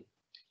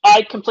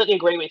 I completely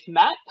agree with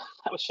Matt.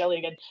 That was Shelley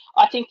again.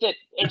 I think that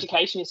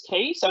education is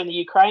key. So in the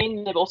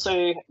Ukraine, they've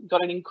also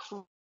got an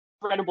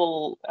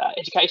incredible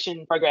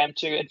education program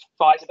to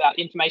advise about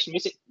information,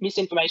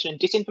 misinformation and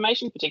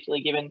disinformation,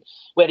 particularly given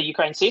where the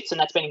Ukraine sits, and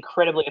that's been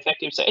incredibly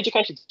effective. So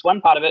education is one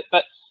part of it,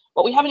 but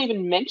what we haven't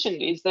even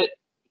mentioned is that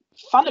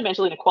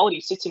fundamental inequality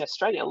sits in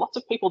Australia. Lots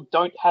of people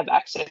don't have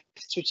access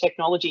to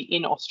technology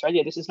in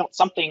Australia. This is not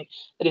something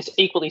that is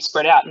equally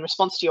spread out. In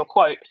response to your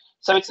quote,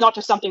 so it's not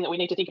just something that we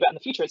need to think about in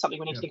the future, it's something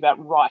we need to think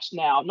about right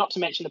now, not to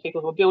mention the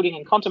people who are building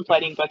and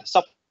contemplating both the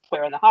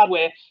software and the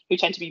hardware, who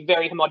tend to be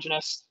very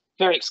homogenous,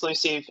 very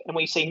exclusive, and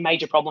we see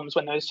major problems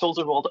when those tools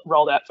are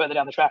rolled out further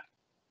down the track.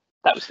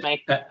 That was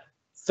me.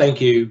 Thank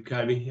you,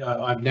 Kobi.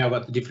 I've now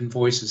got the different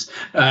voices.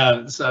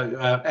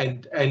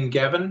 And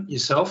Gavin,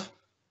 yourself?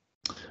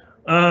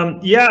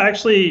 Yeah,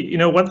 actually, you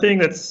know, one thing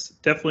that's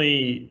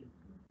definitely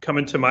come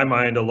into my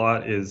mind a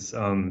lot is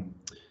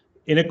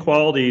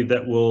inequality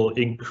that will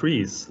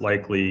increase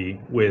likely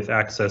with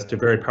access to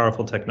very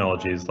powerful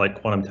technologies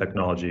like quantum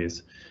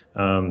technologies.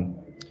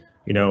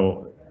 You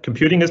know,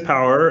 computing is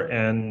power,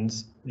 and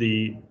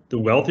the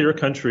wealthier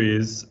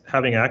countries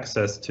having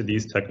access to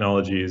these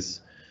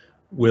technologies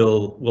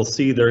will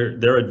see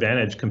their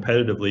advantage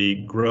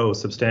competitively grow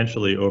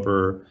substantially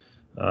over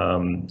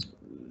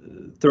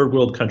third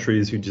world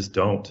countries who just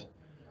don't.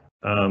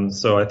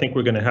 So I think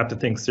we're going to have to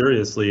think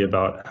seriously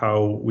about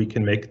how we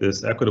can make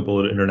this equitable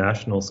at an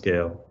international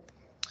scale.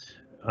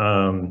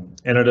 And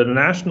at a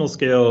national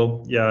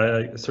scale,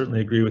 yeah, I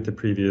certainly agree with the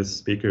previous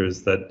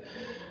speakers that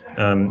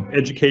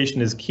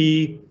education is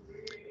key.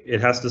 It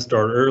has to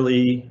start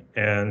early,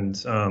 and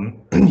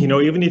you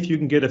know, even if you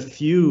can get a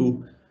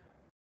few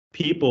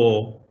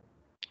people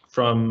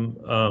from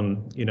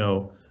you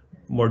know,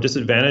 more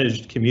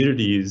disadvantaged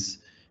communities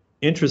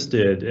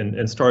interested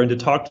and starting to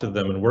talk to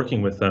them and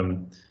working with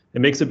them,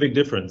 it makes a big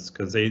difference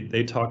because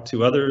they talk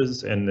to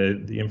others and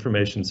the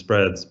information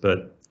spreads.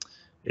 But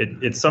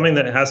it's something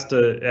that has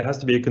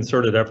to be a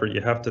concerted effort.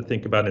 You have to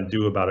think about and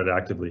do about it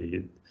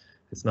actively.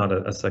 It's not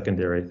a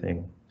secondary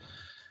thing.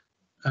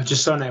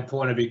 Just on that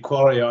point of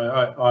equality,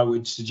 I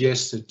would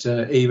suggest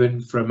that even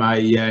from a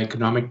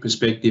economic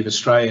perspective,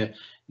 Australia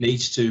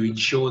needs to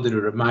ensure that it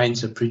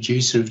remains a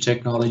producer of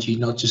technology,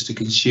 not just a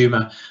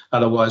consumer.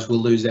 Otherwise, we'll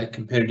lose that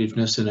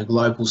competitiveness in a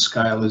global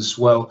scale as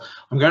well.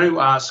 I'm going to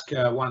ask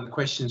one of the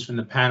questions from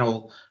the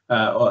panel,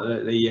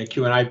 the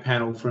Q&A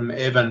panel from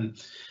Evan,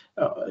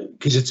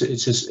 because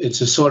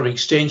it's a sort of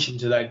extension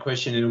to that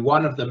question. And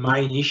one of the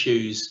main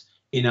issues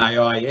in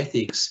AI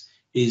ethics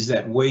is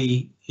that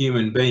we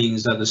human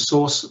beings are the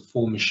source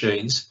for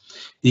machines.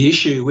 The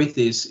issue with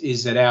this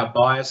is that our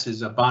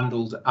biases are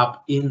bundled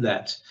up in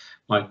that.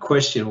 My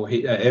question, or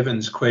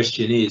Evan's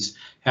question, is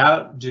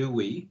how do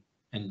we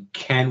and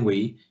can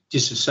we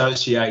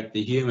disassociate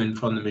the human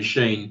from the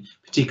machine,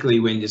 particularly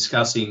when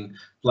discussing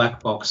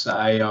black box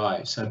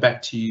AI? So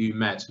back to you,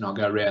 Matt, and I'll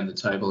go around the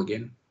table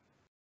again.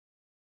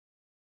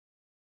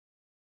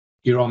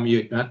 You're on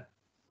mute, Matt.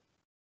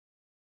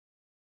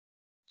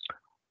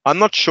 I'm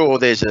not sure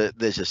there's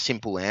a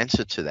simple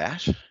answer to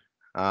that.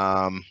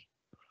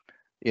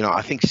 You know,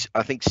 I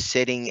think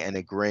setting and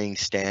agreeing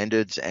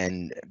standards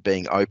and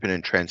being open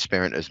and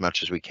transparent as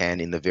much as we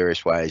can in the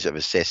various ways of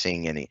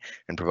assessing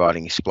and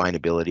providing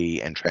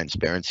explainability and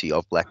transparency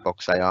of black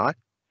box AI,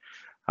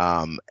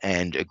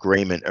 and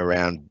agreement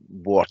around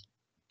what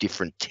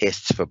different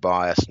tests for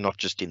bias, not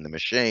just in the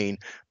machine,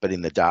 but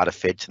in the data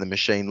fed to the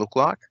machine look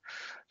like.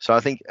 So I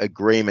think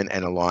agreement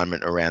and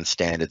alignment around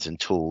standards and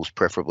tools,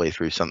 preferably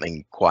through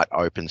something quite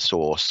open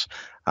source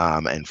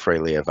and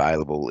freely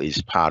available,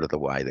 is part of the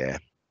way there.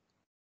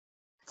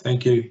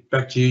 Thank you.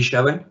 Back to you,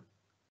 Shelley.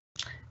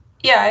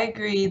 Yeah, I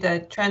agree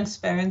that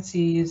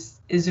transparency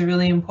is a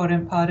really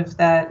important part of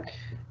that.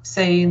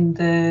 Say in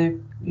the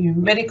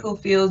medical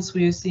fields,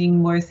 we are seeing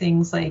more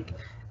things like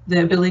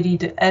the ability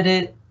to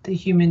edit the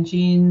human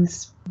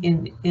genes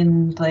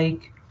in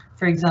like,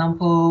 for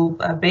example,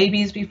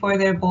 babies before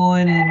they're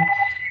born,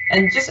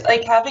 and just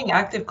like having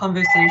active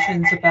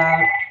conversations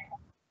about,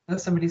 oh,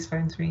 somebody's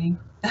phone's ringing.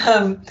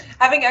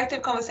 Having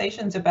active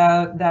conversations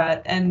about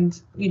that,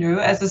 and you know,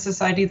 as a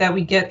society, that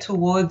we get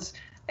towards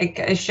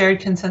a shared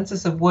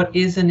consensus of what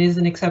is and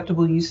isn't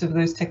acceptable use of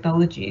those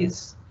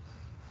technologies.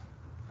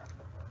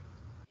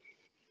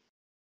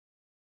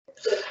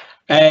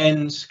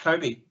 And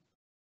Kobi.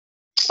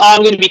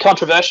 I'm going to be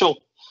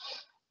controversial.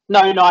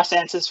 No nice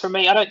answers from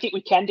me. I don't think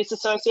we can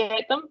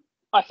disassociate them.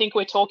 I think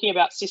we're talking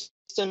about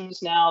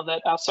systems now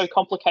that are so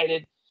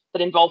complicated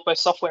that involve both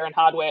software and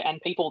hardware and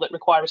people that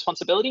require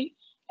responsibility.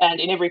 And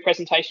in every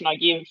presentation I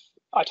give,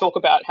 I talk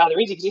about how there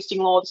is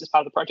existing law. This is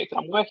part of the project that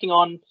I'm working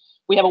on.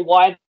 We have a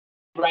wide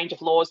range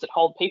of laws that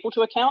hold people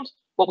to account.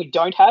 What we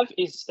don't have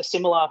is a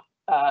similar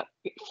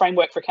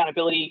framework for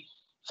accountability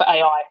for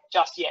AI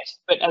just yet.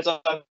 But as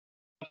I've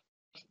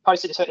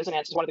posted as an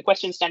answer to one of the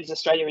questions. Standards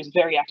Australia is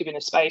very active in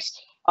this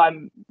space.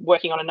 I'm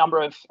working on a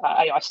number of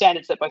AI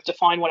standards that both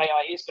define what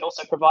AI is, but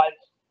also provide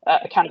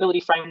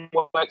accountability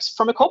frameworks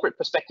from a corporate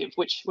perspective,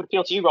 which would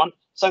appeal to you, Ron,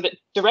 so that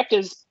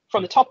directors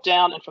from the top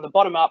down and from the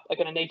bottom up are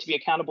going to need to be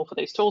accountable for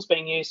these tools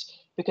being used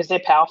because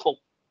they're powerful.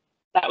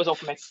 That was all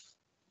for me.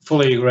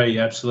 Fully agree,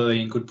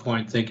 absolutely, and good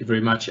point. Thank you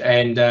very much.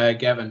 And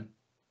Gavin?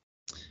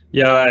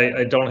 Yeah,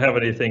 I don't have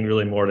anything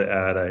really more to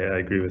add. I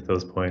agree with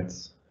those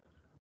points.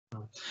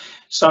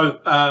 So,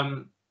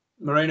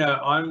 Marina,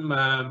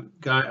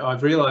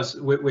 I've realised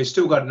we've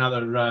still got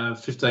another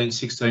 15,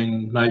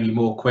 16, maybe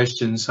more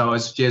questions. So I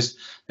suggest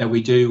that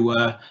we do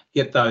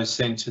get those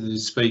sent to the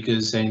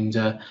speakers and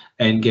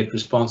get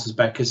responses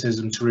back, because there's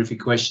some terrific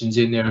questions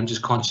in there. I'm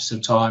just conscious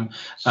of time.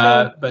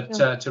 Sure,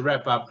 sure. To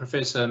wrap up,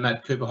 Professor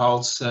Matt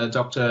Kuperholz,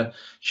 Dr.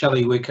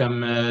 Shelley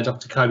Wickham,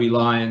 Dr. Kobi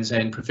Leins,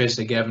 and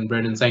Professor Gavin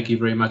Brennan, thank you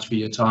very much for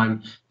your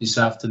time this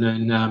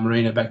afternoon.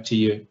 Marina, back to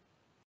you.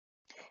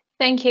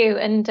 Thank you,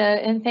 and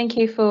thank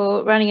you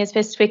for running as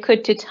best we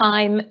could to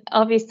time.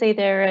 Obviously,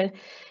 there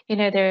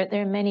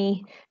are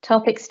many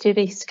topics to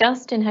be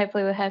discussed, and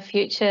hopefully we'll have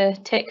future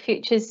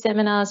TechFutures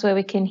seminars where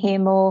we can hear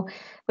more.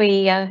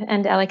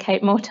 And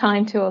allocate more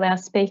time to all our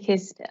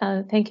speakers.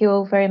 Thank you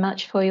all very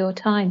much for your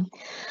time.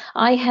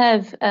 I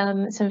have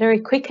some very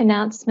quick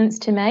announcements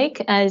to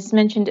make. As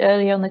mentioned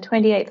earlier, on the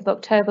 28th of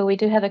October, we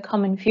do have a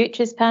Common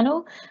Futures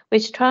panel,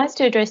 which tries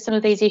to address some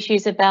of these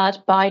issues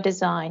about by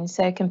design.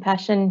 So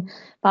compassion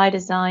by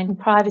design,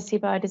 privacy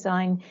by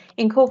design,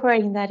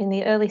 incorporating that in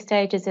the early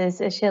stages,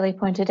 as Shelley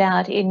pointed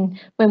out,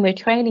 when we're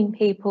training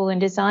people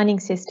and designing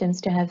systems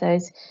to have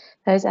those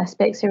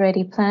aspects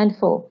already planned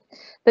for.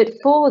 But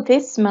for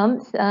this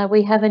month,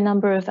 we have a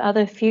number of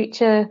other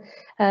future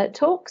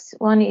talks.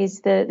 One is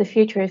the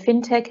future of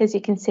fintech, as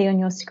you can see on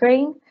your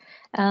screen,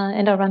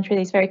 and I'll run through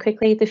these very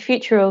quickly. The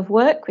future of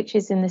work, which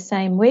is in the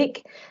same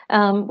week,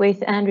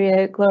 with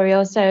Andrea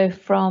Glorioso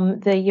from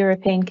the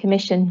European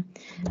Commission.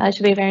 It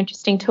should be a very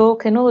interesting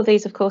talk, and all of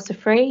these, of course, are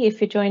free.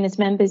 If you join as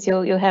members,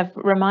 you'll have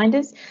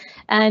reminders.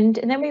 And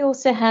then we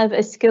also have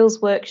a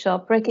skills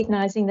workshop,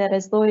 recognising that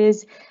as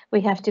lawyers,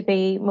 we have to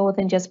be more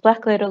than just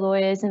black letter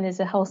lawyers, and there's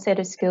a whole set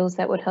of skills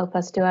that would help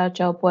us do our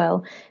job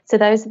well. So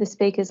those are the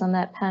speakers on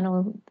that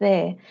panel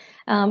there,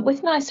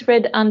 with nice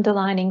red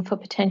underlining for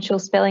potential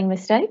spelling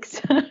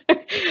mistakes.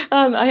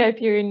 I hope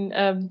you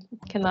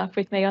can laugh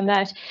with me on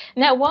that.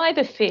 Now, why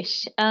the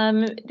fish?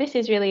 This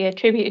is really a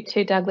tribute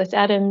to Douglas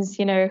Adams.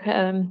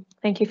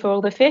 Thank you for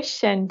all the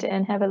fish, and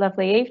have a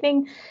lovely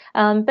evening.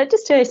 But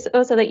just to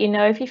also let you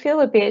know, if you feel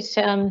a bit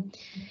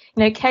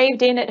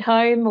caved in at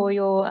home, or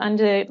you're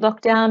under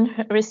lockdown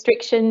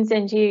restrictions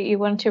and you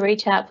want to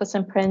reach out for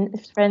some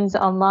friends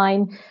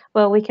online,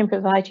 well, we can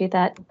provide you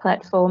that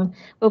platform.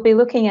 We'll be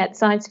looking at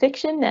science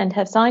fiction and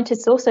have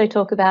scientists also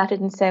talk about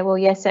it and say, well,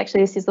 yes,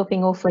 actually, this is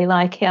looking awfully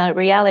like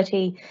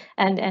reality,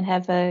 and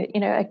have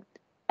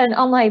an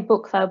online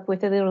book club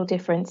with a little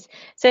difference.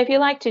 So if you'd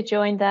like to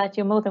join that,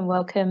 you're more than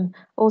welcome,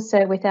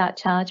 also without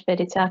charge, but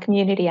it's our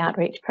community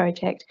outreach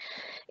project.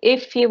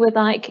 If you would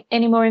like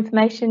any more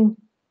information,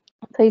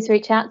 please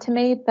reach out to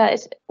me.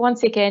 But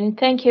once again,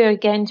 thank you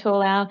again to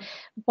all our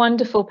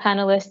wonderful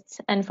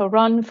panelists, and for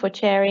Ron for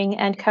chairing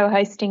and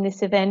co-hosting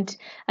this event.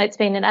 It's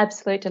been an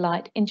absolute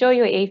delight. Enjoy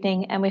your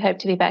evening, and we hope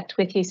to be back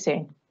with you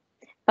soon.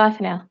 Bye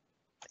for now.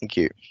 Thank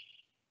you.